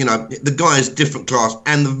questions. The guy is different class,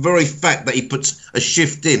 and the very fact that he puts a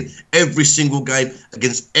shift in every single game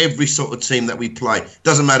against every sort of team that we play,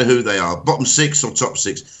 doesn't matter who they are, bottom six or top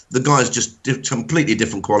six, the guy's just completely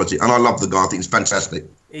different quality, and I love the guy. I think he's fantastic.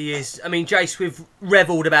 He is. I mean, Jace, we've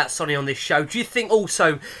revelled about Sonny on this show. Do you think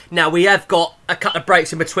also, now we have got a couple of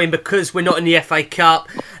breaks in between because we're not in the FA Cup,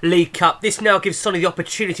 League Cup, this now gives Sonny the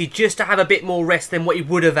opportunity just to have a bit more rest than what he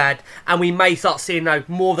would have had, and we may start seeing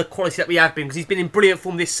more of the quality that we have been, because he's been in brilliant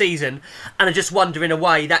form this season, and I just wonder in a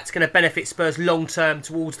way that's going to benefit Spurs long term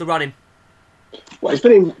towards the running. Well, he's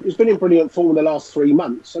been in brilliant form in the last 3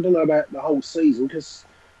 months. I don't know about the whole season, because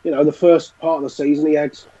the first part of the season he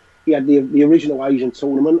had the original Asian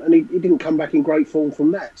tournament, and he didn't come back in great form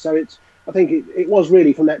from that. So I think it was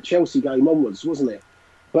really from that Chelsea game onwards, wasn't it?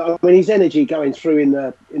 But I mean, his energy going through in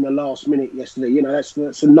the last minute yesterday,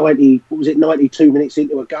 that's 92 minutes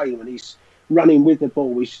into a game, and he's running with the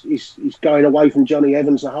ball. He's going away from Johnny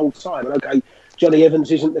Evans the whole time. And okay, Johnny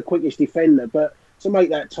Evans isn't the quickest defender, but to make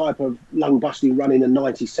that type of lung busting run in the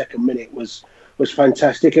 92nd minute was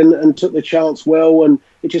fantastic, and took the chance well, and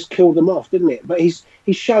it just killed them off, didn't it? But he's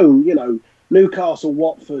shown, Newcastle,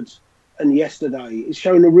 Watford, and yesterday, he's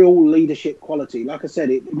shown a real leadership quality. Like I said,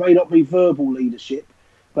 it may not be verbal leadership,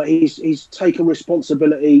 but he's taken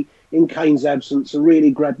responsibility in Kane's absence and really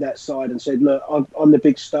grabbed that side and said, look, I'm the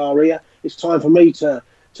big star here. It's time for me to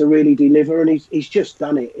really deliver, and he's just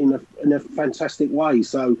done it in a fantastic way.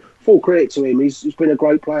 So full credit to him. He's been a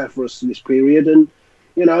great player for us in this period, and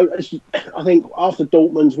I think after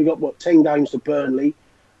Dortmund, we got 10 games to Burnley.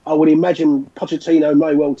 I would imagine Pochettino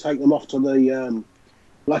may well take them off to the,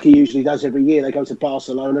 like he usually does every year. They go to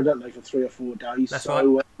Barcelona, don't they, for 3 or 4 days? That's right.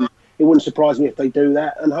 It wouldn't surprise me if they do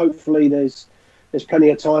that, and hopefully there's plenty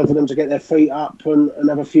of time for them to get their feet up and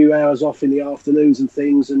have a few hours off in the afternoons and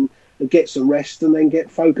things, and get some rest, and then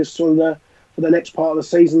get focused on for the next part of the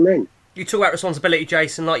season then. You talk about responsibility,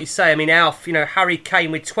 Jason, like you say. I mean, Alf, Harry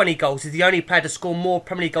Kane with 20 goals is the only player to score more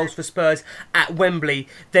Premier League goals for Spurs at Wembley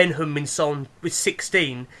than Heung-min Son with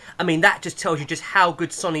 16. I mean, that just tells you just how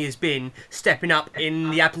good Sonny has been stepping up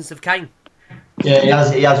in the absence of Kane. Yeah,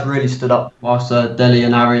 he has really stood up whilst Dele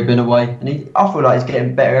and Harry have been away, and I feel like he's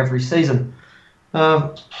getting better every season.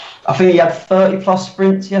 I think he had 30 plus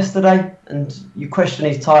sprints yesterday, and you question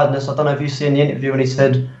his tiredness. I don't know if you've seen the interview when he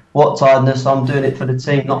said, "What tiredness? I'm doing it for the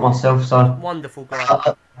team, not myself." So wonderful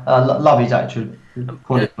guy. Love his attitude.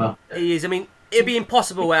 He is. I mean, it'd be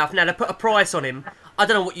impossible, Alf, now to put a price on him. I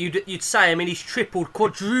don't know what you'd say. I mean, he's tripled,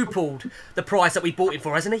 quadrupled the price that we bought him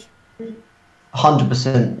for, hasn't he?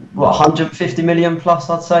 100%. What, 150 million plus?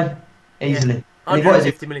 I'd say easily. Yeah.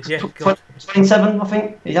 150 million, yeah. 27, I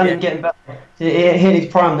think. He's only getting better. He hit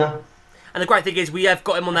his prime now. And the great thing is we have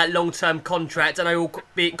got him on that long-term contract. I know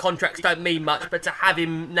albeit contracts don't mean much, but to have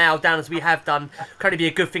him now down as we have done can only be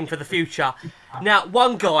a good thing for the future. Now,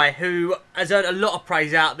 one guy who has earned a lot of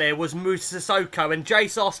praise out there was Moussa Sissoko. And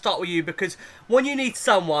Jace, I'll start with you, because when you need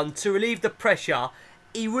someone to relieve the pressure,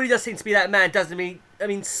 he really does seem to be that man, doesn't he? I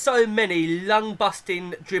mean, so many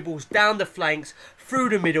lung-busting dribbles down the flanks, through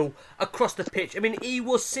the middle, across the pitch. I mean, he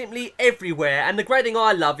was simply everywhere. And the great thing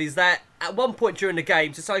I love is that at one point during the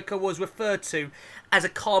game, Sissoko was referred to as a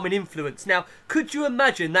calming influence. Now, could you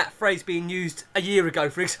imagine that phrase being used a year ago,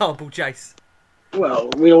 for example, Jace? Well,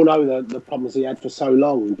 we all know the problems he had for so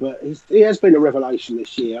long, but he has been a revelation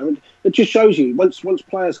this year. I mean, it just shows you, once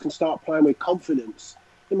players can start playing with confidence,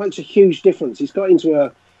 it makes a huge difference. He's got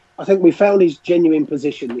into I think we found his genuine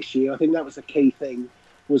position this year. I think that was the key thing,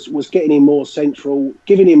 was getting him more central,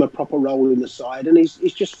 giving him a proper role in the side, and he's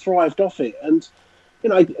just thrived off it. And, you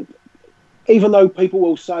know, even though people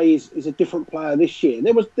will say he's a different player this year,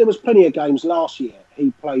 there was plenty of games last year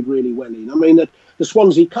he played really well in. I mean, the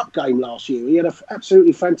Swansea Cup game last year, he had an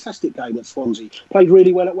absolutely fantastic game at Swansea. Played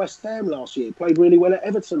really well at West Ham last year. Played really well at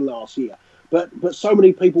Everton last year. But so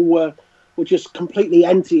many people were just completely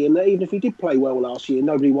anti him that even if he did play well last year,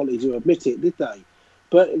 nobody wanted to admit it, did they?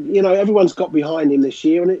 But, you know, everyone's got behind him this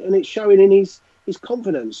year, and it's showing in his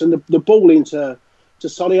confidence. And the ball into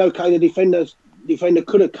Sonny, OK, the defender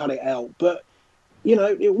could have cut it out, but, you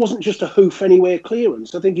know, it wasn't just a hoof anywhere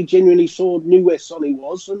clearance. I think he genuinely knew where Sonny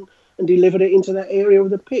was and delivered it into that area of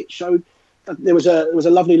the pitch. So there was a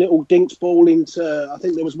lovely little dinks ball into, I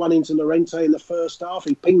think there was one into Llorente in the first half.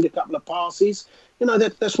 He pinged a couple of passes. You know,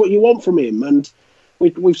 that's what you want from him. And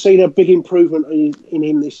we've seen a big improvement in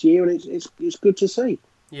him this year, and it's good to see.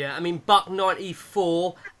 Yeah, I mean,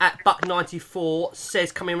 Buck94 at Buck94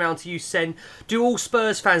 says, coming around to you, Sen, do all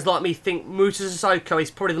Spurs fans like me think Moussa Sissoko is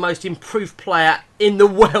probably the most improved player in the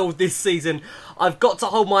world this season? I've got to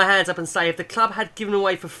hold my hands up and say, if the club had given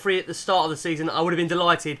away for free at the start of the season, I would have been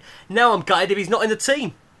delighted. Now I'm gutted if he's not in the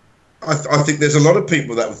team. I think there's a lot of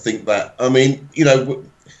people that would think that. I mean, you know,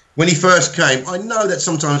 when he first came, I know that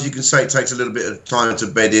sometimes you can say it takes a little bit of time to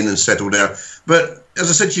bed in and settle down. But as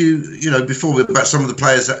I said to you, before about some of the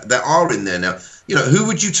players that are in there now, you know, who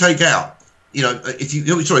would you take out? You know,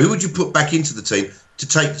 who would you put back into the team to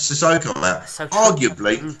take Sissoko out? So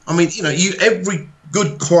arguably, I mean, you know, every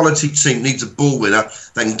good quality team needs a ball winner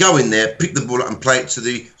that can go in there, pick the ball up and play it to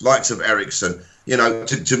the likes of Eriksen, you know,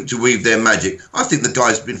 to weave their magic. I think the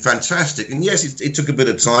guy's been fantastic, and yes, it took a bit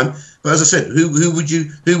of time, but as I said, who would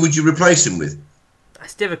you replace him with?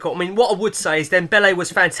 That's difficult. I mean, what I would say is Dembele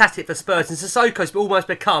was fantastic for Spurs, and Sissoko's almost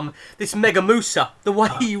become this mega Moussa. The way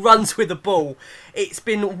he runs with the ball, it's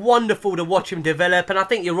been wonderful to watch him develop. And I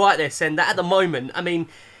think you're right there, Sen, that at the moment, I mean,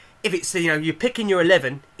 if it's, you know, you're picking your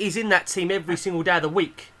 11, he's in that team every single day of the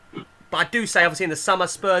week. But I do say, obviously, in the summer,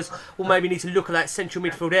 Spurs will maybe need to look at that central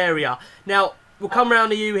midfield area. Now, we'll come round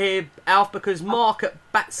to you here, Alf, because Mark at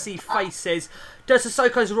Batsy Face says, does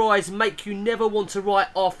Sissoko's rise make you never want to write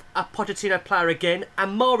off a Pochettino player again?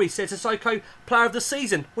 And Mari says, Sissoko, player of the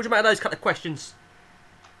season. What do you make of those couple of questions?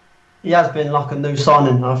 He has been like a new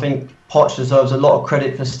signing. I think Poch deserves a lot of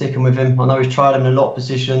credit for sticking with him. I know he's tried him in a lot of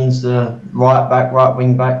positions, right back, right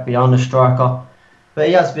wing back, behind the striker. But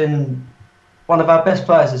he has been one of our best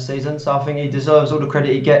players this season, so I think he deserves all the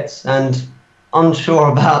credit he gets. And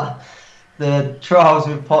unsure about the trials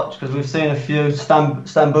with Poch, because we've seen a few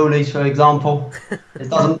Stambolis, for example. It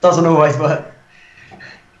doesn't always work.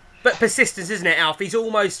 But persistence, isn't it, Alf? He's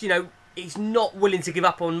almost, you know, he's not willing to give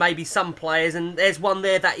up on maybe some players, and there's one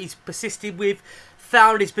there that he's persisted with,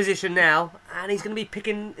 found his position now, and he's going to be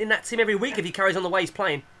picking in that team every week if he carries on the way he's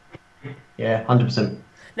playing. Yeah, 100%.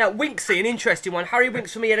 Now, Winksy, an interesting one. Harry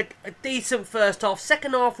Winks, for me, had a decent first half.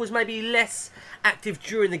 Second half was maybe less active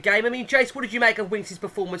during the game. I mean, Jace, what did you make of Winks'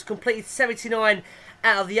 performance? Completed 79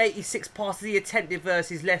 out of the 86 passes he attempted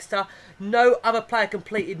versus Leicester. No other player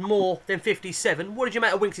completed more than 57. What did you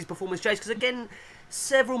make of Winks' performance, Jace? Because, again,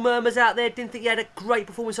 several murmurs out there. Didn't think he had a great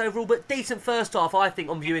performance overall, but decent first half, I think,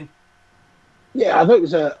 on viewing. Yeah, I think it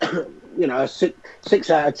was a 6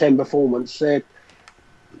 out of 10 performance.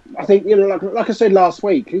 I think, like I said last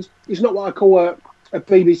week, he's not what I call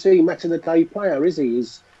BBC Match of the Day player, is he?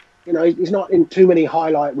 He's not in too many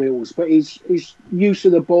highlight reels, but he's used to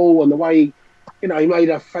the ball and the way, he made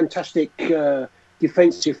a fantastic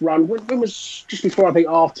defensive run. When was just before, I think,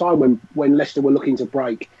 half time when Leicester were looking to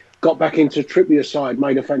break, got back into Trippier's side,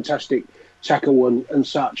 made a fantastic tackle and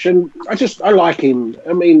such. And I like him.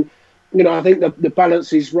 I mean, I think the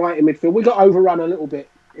balance is right in midfield. We got overrun a little bit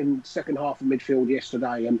in second half of midfield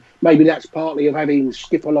yesterday, and maybe that's partly of having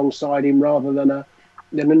Skip alongside him rather than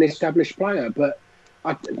an established player. But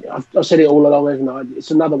I've said it all along, haven't I?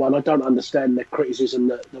 It's another one. I don't understand the criticism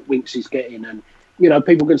that Winks is getting, and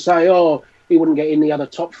people can say, "Oh, he wouldn't get in the other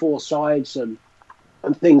top 4 sides," and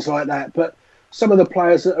things like that. But some of the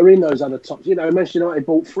players that are in those other tops, Manchester United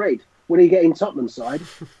bought Fred. Would he get in Tottenham's side?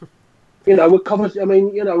 With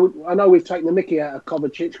Kovacic, I know we've taken the mickey out of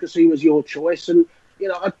Kovacic because he was your choice, and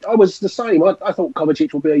I was the same. I thought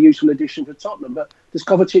Kovacic would be a useful addition for Tottenham, but does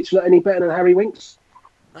Kovacic look any better than Harry Winks?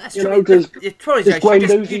 That's true.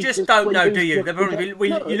 You just don't know, do you?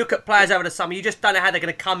 You look at players over the summer, you just don't know how they're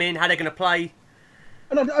going to come in, how they're going to play.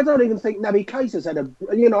 And I don't even think Naby Keita's had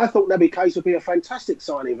I thought Naby Keita would be a fantastic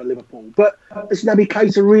signing for Liverpool. But has Naby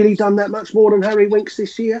Keita really done that much more than Harry Winks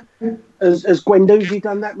this year? Has Guendouzi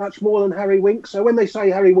done that much more than Harry Winks? So when they say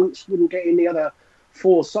Harry Winks wouldn't get in the other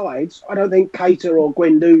 4 sides, I don't think Keita or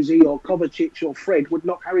Guendouzi or Kovacic or Fred would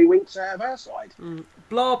knock Harry Winks out of our side.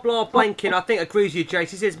 Blah, blah, blanking, I think agrees with you, Jace.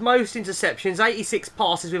 He says most interceptions, 86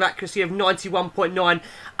 passes with accuracy of 91.9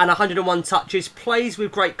 and 101 touches. Plays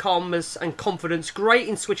with great calmness and confidence. Great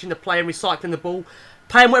in switching the play and recycling the ball.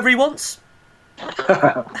 Playing whatever he wants.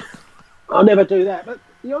 I'll never do that. But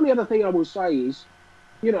the only other thing I will say is,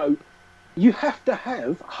 you have to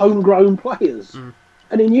have homegrown players.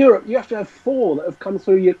 And in Europe, you have to have 4 that have come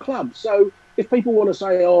through your club. So if people want to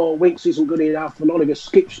say, oh, Winks isn't good enough and Oliver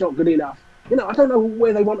Skip's not good enough, I don't know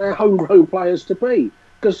where they want their homegrown players to be.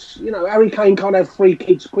 Because, Harry Kane can't have 3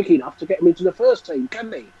 kids quick enough to get them into the first team,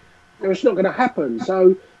 can he? It's not going to happen.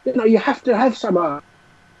 So, you have to have some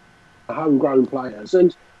homegrown players.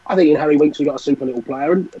 And I think in Harry Winks, we got a super little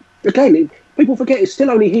player. And again, people forget it's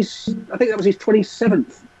still only I think that was his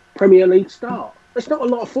 27th Premier League start. There's not a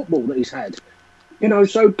lot of football that he's had.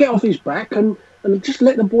 So get off his back and just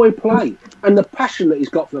let the boy play. And the passion that he's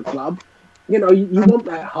got for the club, you want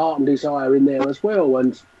that heart and desire in there as well.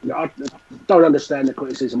 And I don't understand the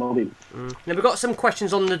criticism of him. Now, we've got some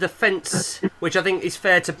questions on the defence, which I think is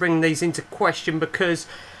fair to bring these into question because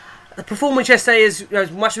the performance yesterday,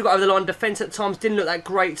 as much as we got over the line, defence at times didn't look that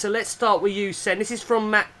great. So let's start with you, Sen. This is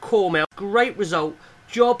from Matt Cormel. Great result.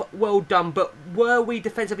 Job well done, but were we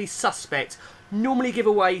defensively suspect? Normally give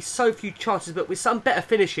away so few chances, but with some better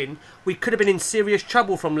finishing, we could have been in serious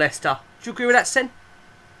trouble from Leicester. Do you agree with that, Sen?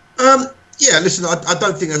 Yeah, listen, I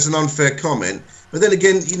don't think that's an unfair comment. But then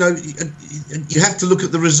again, you have to look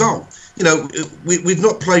at the result. We've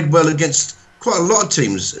not played well against quite a lot of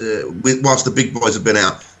teams whilst the big boys have been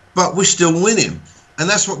out, but we're still winning. And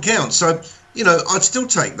that's what counts. So, I'd still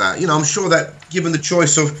take that. I'm sure that given the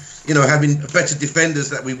choice of, having better defenders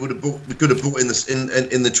that we could have bought in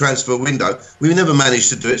the transfer window, we never managed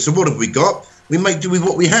to do it. So what have we got? We make do with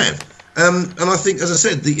what we have. And I think, as I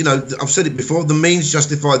said, I've said it before, the means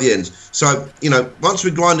justify the ends. So, once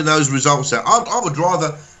we're grinding those results out, I would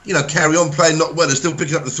rather, carry on playing not well and still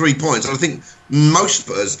picking up the 3 points. And I think most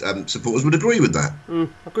Spurs supporters would agree with that.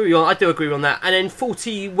 I do agree on that. And then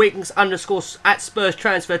 40 Wings _ at Spurs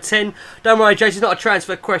transfer 10. Don't worry, Jason, it's not a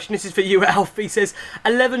transfer question. This is for you, Alf. He says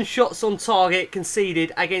 11 shots on target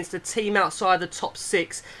conceded against a team outside the top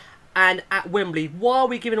 6. And at Wembley, why are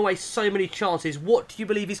we giving away so many chances? What do you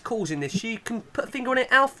believe is causing this? You can put a finger on it,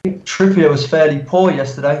 Alf? Trippier was fairly poor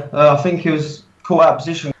yesterday. I think he was caught out of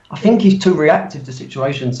position. I think he's too reactive to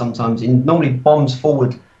situations sometimes. He normally bombs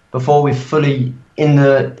forward before we're fully in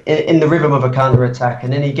the rhythm of a counter-attack,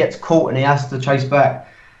 and then he gets caught and he has to chase back.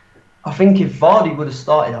 I think if Vardy would have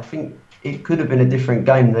started, I think it could have been a different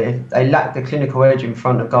game. They lacked the clinical edge in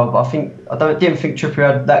front of goal, but I didn't think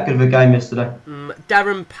Trippier had that good of a game yesterday.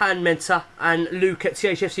 Darren Panmenta and Luke at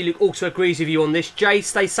THFC Luke also agrees with you on this.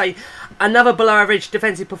 Jace, they say another below average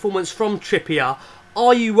defensive performance from Trippier.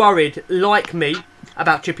 Are you worried, like me,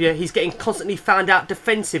 about Trippier? He's getting constantly found out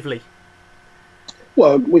defensively.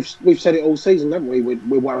 Well, we've said it all season, haven't we?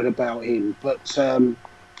 We're worried about him, but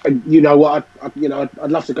you know what?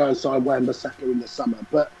 I'd love to go and sign Wan-Bissaka in the summer,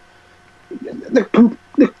 but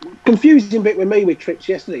the confusing bit with me with Trips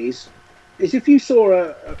yesterday is if you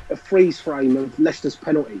saw a freeze frame of Leicester's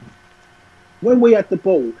penalty, when we had the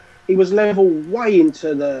ball, he was level way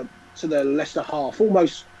into the Leicester half,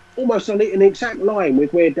 almost on an exact line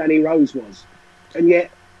with where Danny Rose was, and yet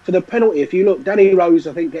for the penalty, if you look, Danny Rose,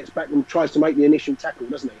 I think, gets back and tries to make the initial tackle,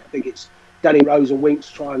 doesn't he? I think it's Danny Rose and Winks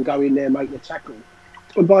try and go in there, make the tackle.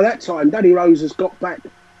 And by that time, Danny Rose has got back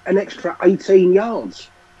an extra 18 yards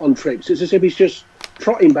on Trips. It's as if he's just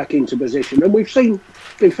trotting back into position. And we've seen,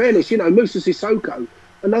 in fairness, Moussa Sissoko,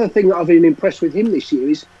 another thing that I've been impressed with him this year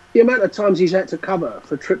is the amount of times he's had to cover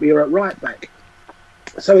for Trippier at right back.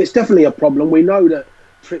 So it's definitely a problem. We know that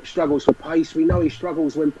Tripp struggles for pace. We know he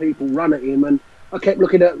struggles when people run at him. And I kept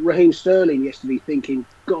looking at Raheem Sterling yesterday thinking,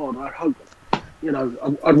 God, I hope,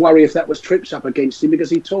 I'd worry if that was Trips up against him because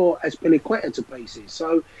he tore Azpilicueta to pieces.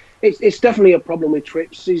 So it's definitely a problem with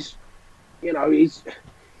Trips. His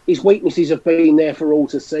weaknesses have been there for all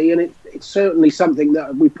to see, and it's certainly something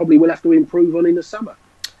that we probably will have to improve on in the summer.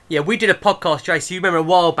 Yeah, we did a podcast, Jason, you remember a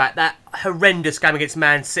while back, that horrendous game against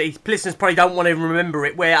Man City. Listeners probably don't want to even remember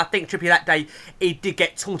it, where I think Trippier that day, he did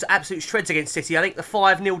get torn to absolute shreds against City. I think the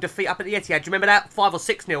 5-0 defeat up at the Etihad, do you remember that? 5 or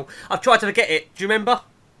 6-0. I've tried to forget it. Do you remember?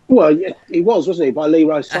 Well, yeah, he was, wasn't he, by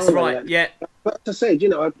Leroy Sané? That's right, yeah. But as I said,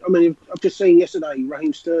 I've just seen yesterday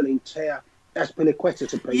Raheem Sterling tear Azpilicueta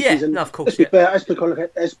to pieces. Yeah, and no, of course,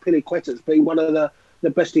 Azpilicueta's been one of the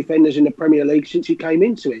best defenders in the Premier League since he came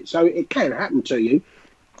into it. So it can happen to you.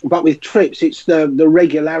 But with Trips, it's the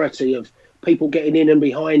regularity of people getting in and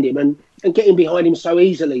behind him and getting behind him so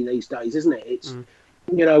easily these days, isn't it? It's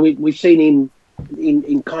we've seen him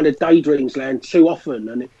in kind of daydreams land too often,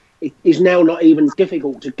 and it is now not even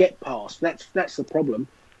difficult to get past. That's the problem.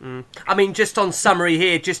 I mean, just on summary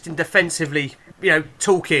here, just in defensively,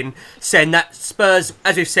 talking, saying that Spurs,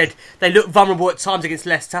 as we've said, they look vulnerable at times against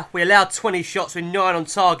Leicester. We allowed 20 shots with 9 on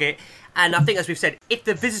target, and I think, as we've said, if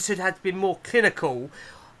the visitors had been more clinical,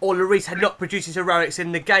 or Lloris had not produced his heroics,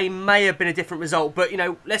 then the game may have been a different result. But,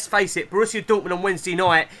 let's face it, Borussia Dortmund on Wednesday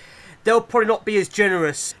night, they'll probably not be as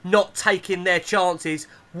generous, not taking their chances.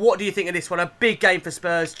 What do you think of this one? A big game for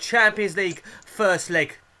Spurs, Champions League first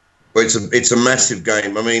leg. Well, it's a massive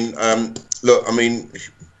game. I mean,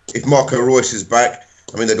 if Marco Reus is back,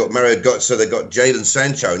 they've got Mario Götze, they've got Jadon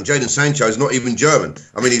Sancho, and Jadon Sancho is not even German.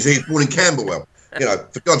 He's born in Camberwell.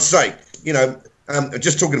 For God's sake,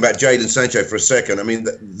 just talking about Jadon Sancho for a second.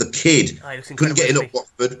 The kid couldn't get in at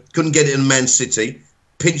Watford, couldn't get it in Man City,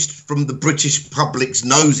 pinched from the British public's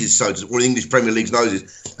noses, or the English Premier League's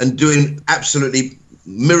noses, and doing absolutely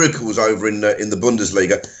miracles over in the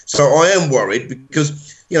Bundesliga. So I am worried because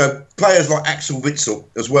players like Axel Witsel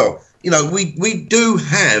as well. We do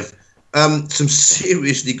have some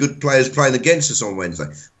seriously good players playing against us on Wednesday.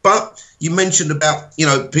 But you mentioned about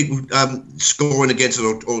people scoring against us,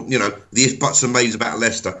 or the if buts and maybes about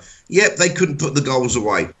Leicester. Yep, they couldn't put the goals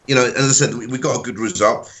away. As I said, we got a good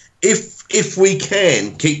result. If we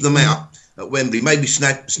can keep them out at Wembley, maybe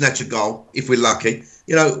snatch a goal if we're lucky.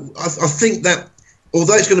 I think that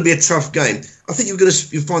although it's going to be a tough game, I think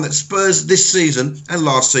you'll find that Spurs this season and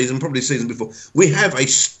last season, probably the season before, we have a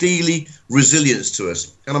steely resilience to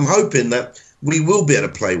us, and I'm hoping that we will be able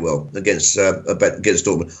to play well against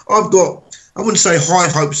Dortmund. I wouldn't say high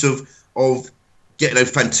hopes of getting a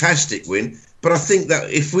fantastic win, but I think that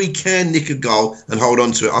if we can nick a goal and hold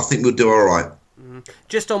on to it, I think we'll do all right.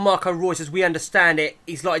 Just on Marco Reus, as we understand it,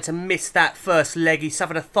 he's likely to miss that first leg. He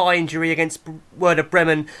suffered a thigh injury against Werder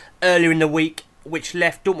Bremen earlier in the week, which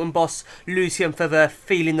left Dortmund boss Lucien Favre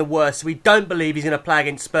feeling the worst. So we don't believe he's going to play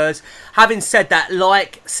against Spurs. Having said that,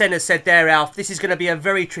 like Senna said there, Alf, this is going to be a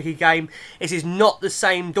very tricky game. This is not the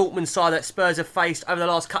same Dortmund side that Spurs have faced over the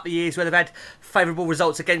last couple of years where they've had favourable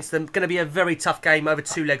results against them. Going to be a very tough game over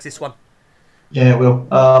 2 legs, this one. Yeah, it will.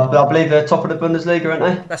 I believe they're top of the Bundesliga, aren't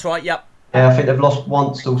they? That's right, yep. Yeah, I think they've lost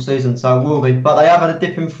once all season, so it will be. But they have had a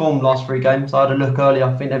dip in form last 3 games. I had a look earlier.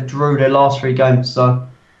 I think they've drew their last 3 games, so...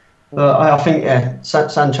 I think,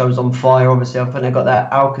 Sancho's on fire, obviously. I think they've got that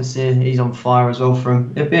Alcacer, he's on fire as well for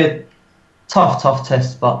him. It'll be a tough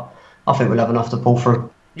test, but I think we'll have enough to pull through.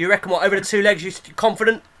 You reckon over the 2 legs, you're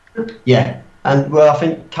confident? Yeah, and I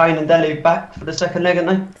think Kane and Dele back for the second leg, aren't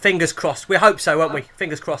they? Fingers crossed. We hope so, won't we?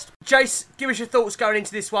 Fingers crossed. Jace, give us your thoughts going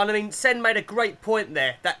into this one. Sen made a great point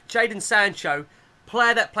there, that Jadon Sancho,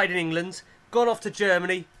 player that played in England, gone off to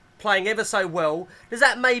Germany, playing ever so well. Does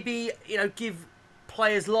that maybe, give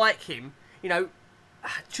players like him,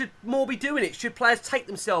 should more be doing it? Should players take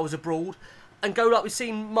themselves abroad and go like we've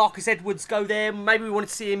seen Marcus Edwards go there? Maybe we wanted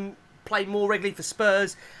to see him play more regularly for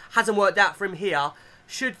Spurs. Hasn't worked out for him here.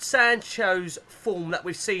 Should Sancho's form that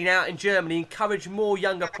we've seen out in Germany encourage more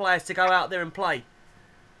younger players to go out there and play?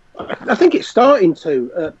 I think it's starting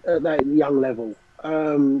to at that young level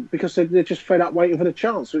because they're just fed up waiting for the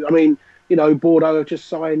chance. Bordeaux have just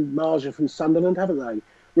signed Marja from Sunderland, haven't they?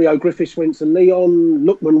 Rio Griffiths went to Lyon.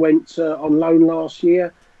 Lookman went on loan last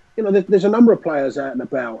year. you know, there's a number of players out and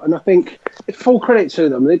about, and I think it's full credit to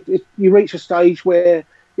them. You reach a stage where,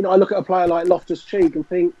 you know, I look at a player like Loftus-Cheek and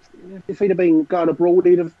think, if he'd have been going abroad,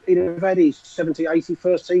 he'd have had his 70, 80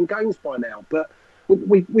 first-team games by now. But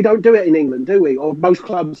we don't do it in England, do we? Or most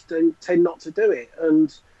clubs tend not to do it.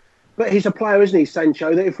 But he's a player, isn't he,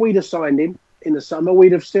 Sancho, that if we'd have signed him in the summer,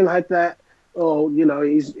 we'd have still had that, you know,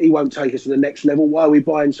 he won't take us to the next level. Why are we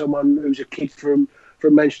buying someone who's a kid from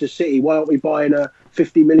Manchester City? Why aren't we buying a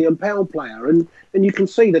 £50 million player? And you can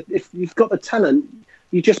see that if you've got the talent,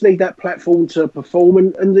 you just need that platform to perform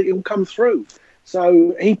and it'll come through.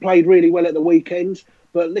 So he played really well at the weekend,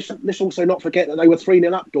 but let's also not forget that they were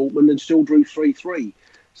 3-0 up Dortmund and still drew 3-3.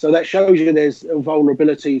 So that shows you there's a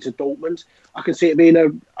vulnerability to Dortmund. I can see it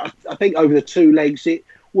being I think over the two legs, it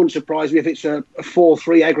wouldn't surprise me if it's a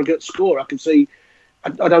 4-3 aggregate score. I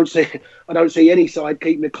don't see any side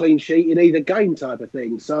keeping a clean sheet in either game type of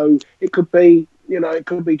thing. So it could be, you know,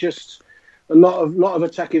 just a lot of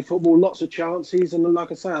attacking football, lots of chances, and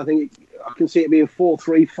like I say, I can see it being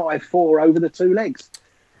 4-3, 5-4 over the two legs.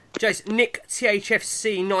 Jason, Nick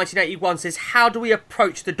THFC 1981 says, how do we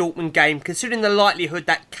approach the Dortmund game, considering the likelihood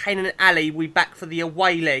that Kane and Ali will be back for the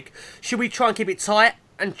away leg? Should we try and keep it tight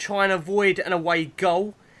and try and avoid an away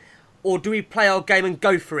goal, or do we play our game and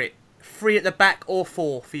go for it? 3 at the back or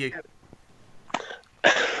 4 for you?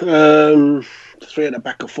 3 at the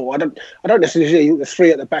back or 4. I don't necessarily think the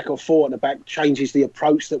 3 at the back or 4 at the back changes the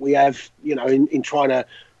approach that we have, you know, in trying to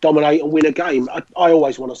dominate and win a game. I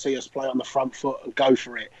always want to see us play on the front foot and go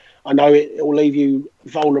for it. I know it will leave you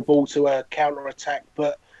vulnerable to a counter attack,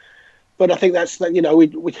 but I think that's, you know, we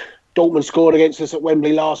Dortmund scored against us at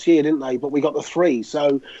Wembley last year, didn't they? But we got the 3.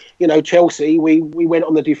 So, you know, Chelsea, we went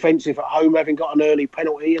on the defensive at home, having got an early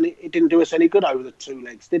penalty, and it didn't do us any good over the two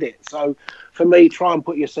legs, did it? So, for me, try and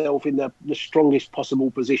put yourself in the strongest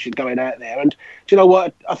possible position going out there. And do you know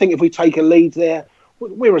what? I think if we take a lead there,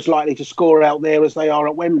 we're as likely to score out there as they are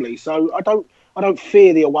at Wembley. So I don't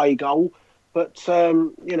fear the away goal, but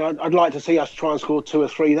you know, I'd like to see us try and score 2 or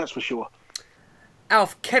 3. That's for sure.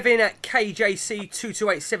 Alf, Kevin at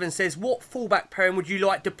KJC2287 says, what fullback pairing would you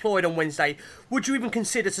like deployed on Wednesday? Would you even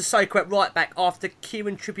consider Sissoko at right back after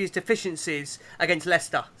Kieran Trippier's deficiencies against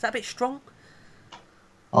Leicester? Is that a bit strong?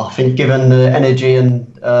 I think given the energy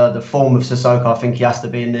and the form of Sissoko, I think he has to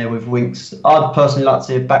be in there with Winks. I'd personally like to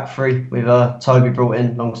see a back 3 with Toby brought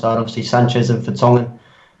in alongside obviously Sanchez and Vertonghen.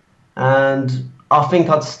 And I think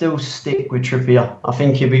I'd still stick with Trippier. I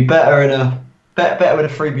think he'd be better better with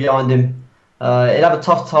a 3 behind him. He'd have a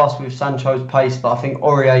tough task with Sancho's pace, but I think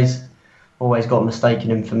Aurier's always got a mistake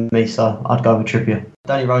in him for me, so I'd go with Trippier.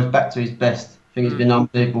 Danny Rose back to his best. I think he's been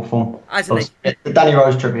unbelievable form. Hasn't he? Danny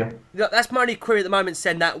Rose, Trippier. That's my only query at the moment,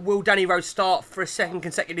 Sen, that will Danny Rose start for a second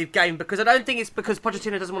consecutive game? Because I don't think it's because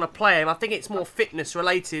Pochettino doesn't want to play him. I think it's more fitness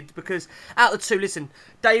related, because out of the two, listen,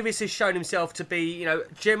 Davies has shown himself to be, you know,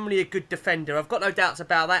 generally a good defender. I've got no doubts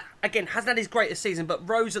about that. Again, hasn't had his greatest season, but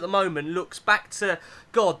Rose at the moment looks back to,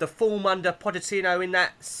 the form under Pochettino in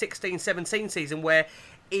that 16-17 season where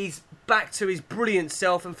he's back to his brilliant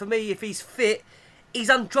self. And for me, if he's fit, he's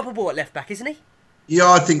undroppable at left back, isn't he? Yeah,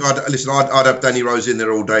 I think I'd have Danny Rose in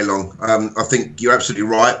there all day long. I think you're absolutely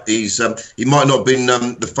right. He might not have been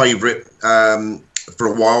the favourite for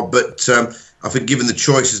a while, but I think given the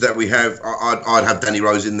choices that we have, I'd have Danny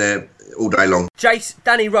Rose in there all day long. Jace,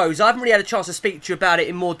 Danny Rose, I haven't really had a chance to speak to you about it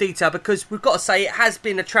in more detail because we've got to say it has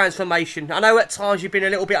been a transformation. I know at times you've been a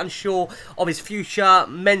little bit unsure of his future,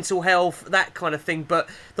 mental health, that kind of thing, but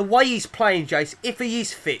the way he's playing, Jace, if he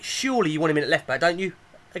is fit, surely you want him in at left back, don't you,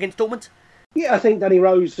 against Dortmund? Yeah, I think Danny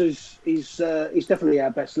Rose is definitely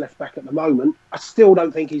our best left back at the moment. I still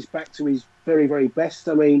don't think he's back to his very, very best.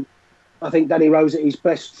 I mean, I think Danny Rose at his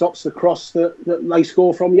best stops the cross that they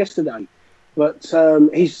scored from yesterday. But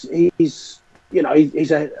he's a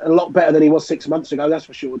lot better than he was 6 months ago, that's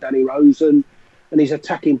for sure, Danny Rose. And his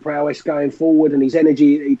attacking prowess going forward and his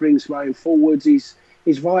energy that he brings going forwards is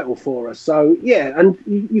vital for us. So, yeah, and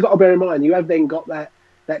you've got to bear in mind, you have then got that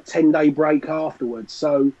 10-day break afterwards.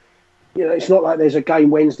 So, you know, it's not like there's a game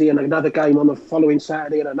Wednesday and another game on the following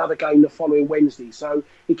Saturday and another game the following Wednesday. So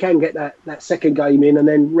he can get that second game in and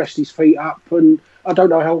then rest his feet up. And I don't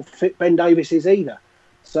know how fit Ben Davies is either.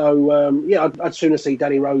 So, I'd sooner see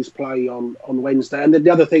Danny Rose play on Wednesday. And then the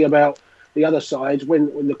other thing about the other side,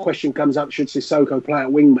 when the question comes up, should Sissoko play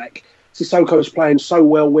at wing-back? Sissoko's playing so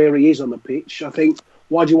well where he is on the pitch. I think,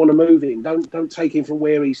 why do you want to move him? Don't take him from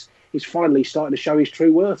where he's finally starting to show his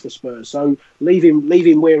true worth for Spurs. So leave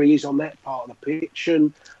him where he is on that part of the pitch.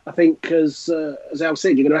 And I think, as Al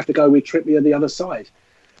said, you're going to have to go with Trippier the other side.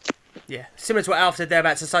 Yeah, similar to what Alf said there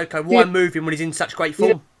about Sissoko. Why move him when he's in such great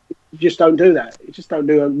form? Yeah. just don't do that. You just don't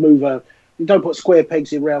you don't put square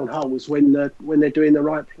pegs in round holes when they're doing the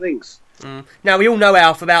right things. Now, we all know,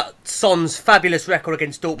 Alf, about Son's fabulous record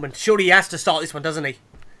against Dortmund. Surely he has to start this one, doesn't he?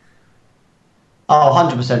 Oh,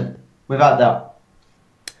 100%. Without doubt.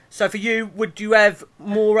 So for you, would you have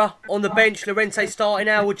Moura on the bench, Llorente starting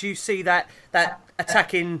now? Would you see that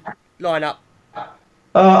attacking lineup?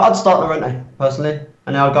 I'd start Llorente, personally.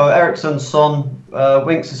 And I'll go Eriksen, Son,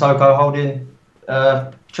 Winks, Sissoko, Holding,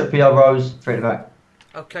 Trippier, Rose, 3 at the back.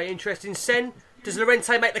 Okay, interesting. Sen, does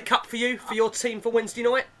Llorente make the cut for you, for your team for Wednesday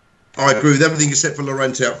night? I agree with everything except for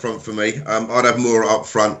Llorente up front for me. I'd have Moura up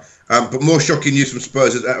front. But more shocking news from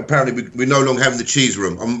Spurs is that apparently we're no longer having the cheese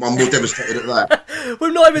room. I'm more devastated at that.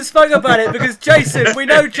 We've not even spoken about it because, Jason, we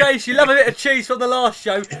know, Jace, you love a bit of cheese from the last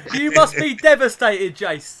show. You must be devastated,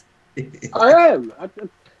 Jace. I am.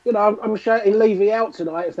 I'm shouting Levy out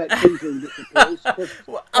tonight if that cheese room disappears.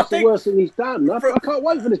 That's the worst thing he's done. I can't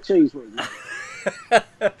wait for the cheese room.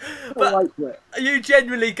 But are you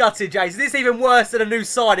genuinely gutted, Jason? This is even worse than a new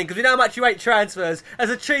signing because we know how much you hate transfers. As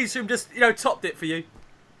a cheese room just, topped it for you.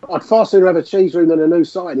 I'd far sooner have a cheese room than a new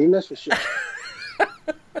signing, that's for sure.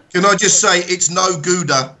 Can I just say, it's no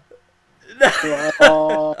Gouda.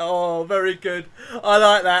 Oh, very good. I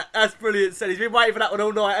like that. That's brilliant, Sen. He's been waiting for that one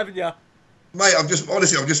all night, haven't you? Mate, I've just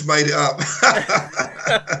made it up.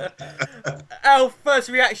 Al, first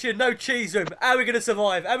reaction, no cheese room. How are we going to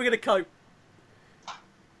survive? How are we going to cope?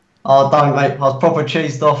 Oh, don't, mate. I was proper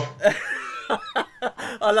cheesed off.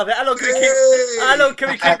 I love it. How long can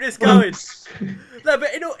we keep this going? No,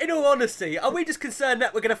 but in all honesty, are we just concerned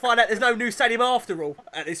that we're going to find out there's no new stadium after all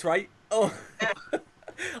at this rate? Or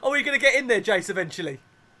are we going to get in there, Jace, eventually?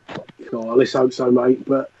 Oh, let's hope so, mate.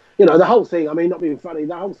 But, the whole thing, I mean, not being funny,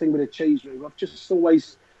 the whole thing with the cheese room, I've just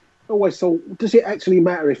always thought, does it actually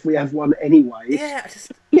matter if we have one anyway? Yeah.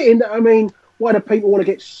 Why do people want to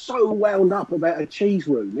get so wound up about a cheese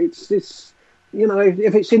room? It's if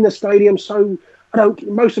it's in the stadium,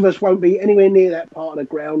 most of us won't be anywhere near that part of the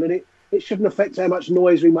ground, and it shouldn't affect how much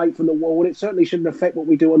noise we make from the wall, and it certainly shouldn't affect what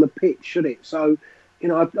we do on the pitch, should it? So,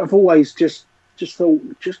 I've always just thought,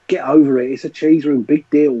 just get over it. It's a cheese room, big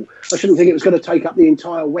deal. I shouldn't think it was going to take up the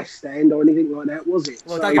entire West Stand or anything like that, was it?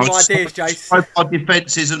 Well, don't give me ideas, Jace. Our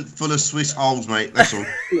defence isn't full of Swiss holes, mate. That's all.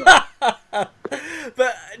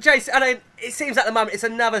 But, Jace, it seems at the moment it's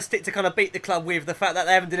another stick to kind of beat the club with, the fact that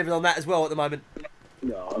they haven't delivered on that as well at the moment.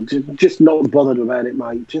 No, I'm just not bothered about it,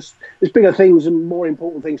 mate. There's bigger things and more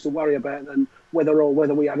important things to worry about than whether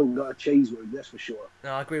we haven't got a cheese room, that's for sure.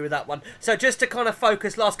 No, I agree with that one. So just to kind of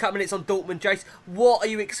focus last couple of minutes on Dortmund, Jace, what are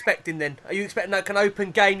you expecting then? Are you expecting like an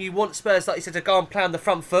open game? You want Spurs, like you said, to go and play on the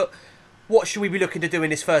front foot. What should we be looking to do in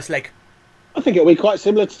this first leg? I think it'll be quite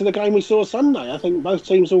similar to the game we saw Sunday. I think both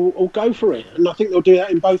teams will go for it, and I think they'll do that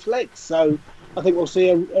in both legs. So I think we'll see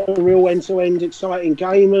a real end-to-end exciting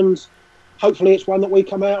game, and hopefully it's one that we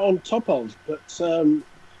come out on top of. But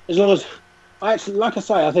as long as... I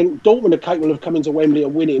think Dortmund are capable of coming to Wembley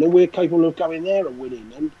and winning, and we're capable of going there and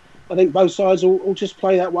winning. And I think both sides will just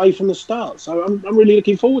play that way from the start. So I'm really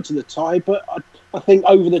looking forward to the tie, but I think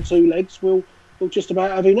over the 2 legs we'll just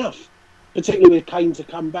about have enough, particularly with Kane to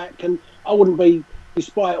come back. And I wouldn't be,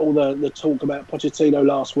 despite all the talk about Pochettino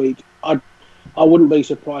last week, I wouldn't be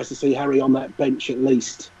surprised to see Harry on that bench at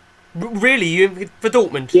least. Really? For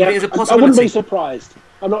Dortmund? Yeah, as a possibility? I wouldn't be surprised.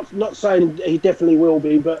 I'm not saying he definitely will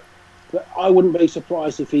be, but I wouldn't be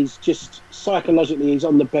surprised if he's just psychologically he's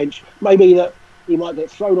on the bench. Maybe that he might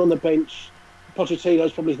get thrown on the bench.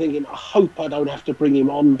 Pochettino's probably thinking, I hope I don't have to bring him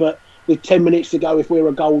on, but with 10 minutes to go, if we're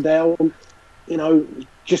a goal down,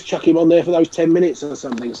 just chuck him on there for those 10 minutes or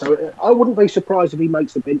something. So I wouldn't be surprised if he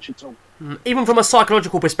makes the bench at all. Even from a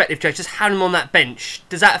psychological perspective, Jay, just having him on that bench,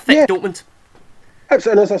 does that affect Dortmund?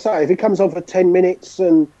 Absolutely. And as I say, if he comes on for 10 minutes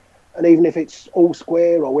and even if it's all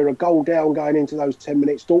square or we're a goal down going into those 10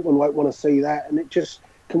 minutes, Dortmund won't want to see that, and it just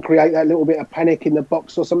can create that little bit of panic in the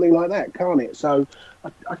box or something like that, can't it? So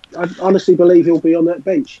I honestly believe he'll be on that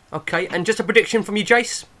bench. Okay, and just a prediction from you,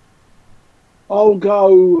 Jace? I'll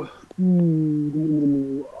go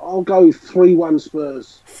 3-1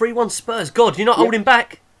 Spurs. 3-1 Spurs? God, you're not holding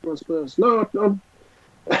back? 3-1 Spurs. No,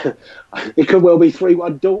 it could well be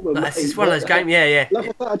 3-1 Dortmund. It's one of those games, yeah.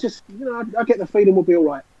 Like I just, I get the feeling we'll be all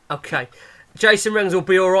right. Okay. Jason Rengs will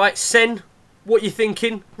be all right. Sen, what you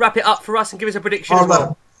thinking? Wrap it up for us and give us a prediction as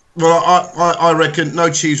well. Well, I reckon no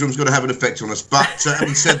cheese room's going to have an effect on us. But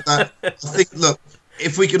having said that, I think, look,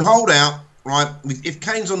 if we can hold out, right, if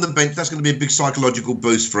Kane's on the bench, that's going to be a big psychological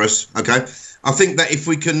boost for us, okay? I think that if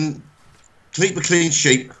we can keep a clean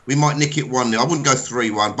sheet, we might nick it 1-0. I wouldn't go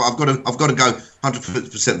 3-1, but I've got to go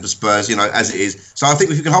 100% for Spurs, as it is. So I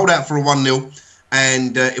think if we can hold out for a 1-0,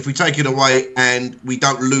 And if we take it away and we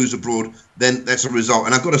don't lose abroad, then that's a result.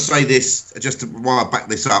 And I've got to say this, just while I back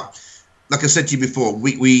this up. Like I said to you before,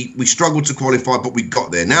 we struggled to qualify, but we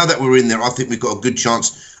got there. Now that we're in there, I think we've got a good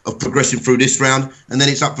chance of progressing through this round. And then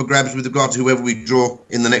it's up for grabs with regard to whoever we draw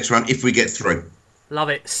in the next round if we get through. Love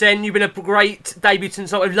it. Sen, you've been a great debutant,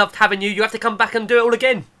 so we've loved having you. You have to come back and do it all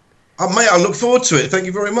again. Oh, mate, I look forward to it. Thank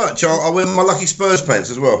you very much. I'll wear my lucky Spurs pants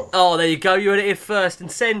as well. Oh, there you go. You heard it here first. And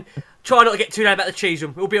Sen, try not to get too down about the cheese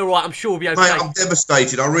room. We'll be all right. I'm sure we'll be okay. Mate, I'm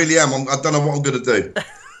devastated. I really am. I don't know what I'm going to do.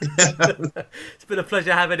 It's been a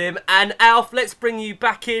pleasure having him. And Alf, let's bring you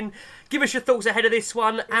back in. Give us your thoughts ahead of this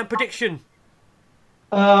one and prediction.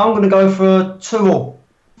 I'm going to go for a 2-2.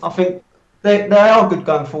 I think they are good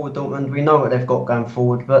going forward, Dortmund. We know what they've got going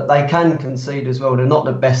forward, but they can concede as well. They're not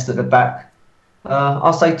the best at the back.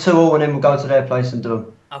 I'll say 2-2 and then we'll go to their place and do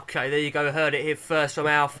them. Okay, there you go. Heard it here first from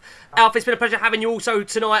Alf. Alf, it's been a pleasure having you also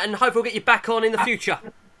tonight, and hopefully we'll get you back on in the future.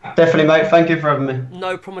 Definitely, mate. Thank you for having me.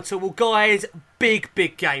 No problem at all. Well, guys, big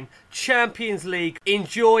game. Champions League.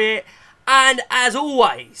 Enjoy it. And as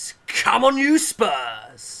always, come on you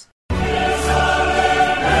Spurs.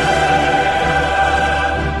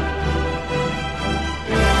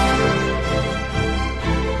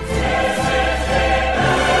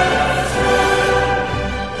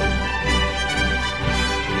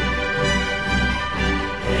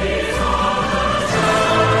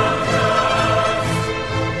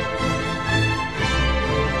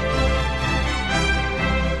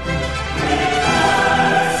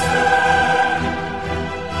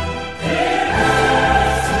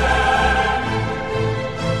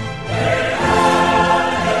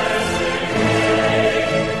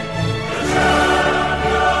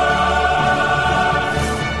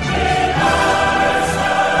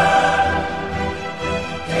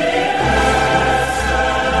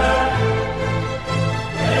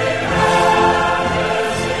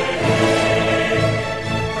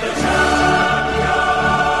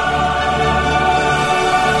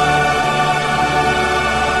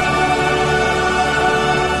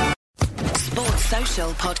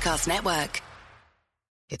 Podcast Network.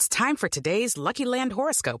 It's time for today's Lucky Land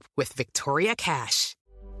horoscope with Victoria Cash.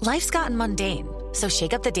 Life's gotten mundane, so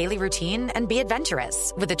shake up the daily routine and be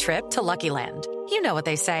adventurous with a trip to Lucky Land. You know what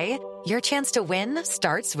they say, your chance to win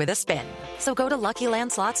starts with a spin. So go to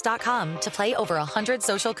LuckyLandSlots.com to play over 100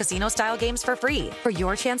 social casino-style games for free for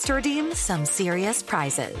your chance to redeem some serious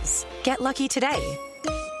prizes. Get lucky today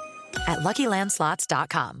at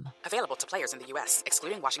LuckyLandSlots.com. Available to players in the U.S.,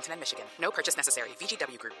 excluding Washington and Michigan. No purchase necessary.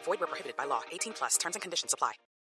 VGW Group. Void where prohibited by law. 18+. Terms and conditions apply.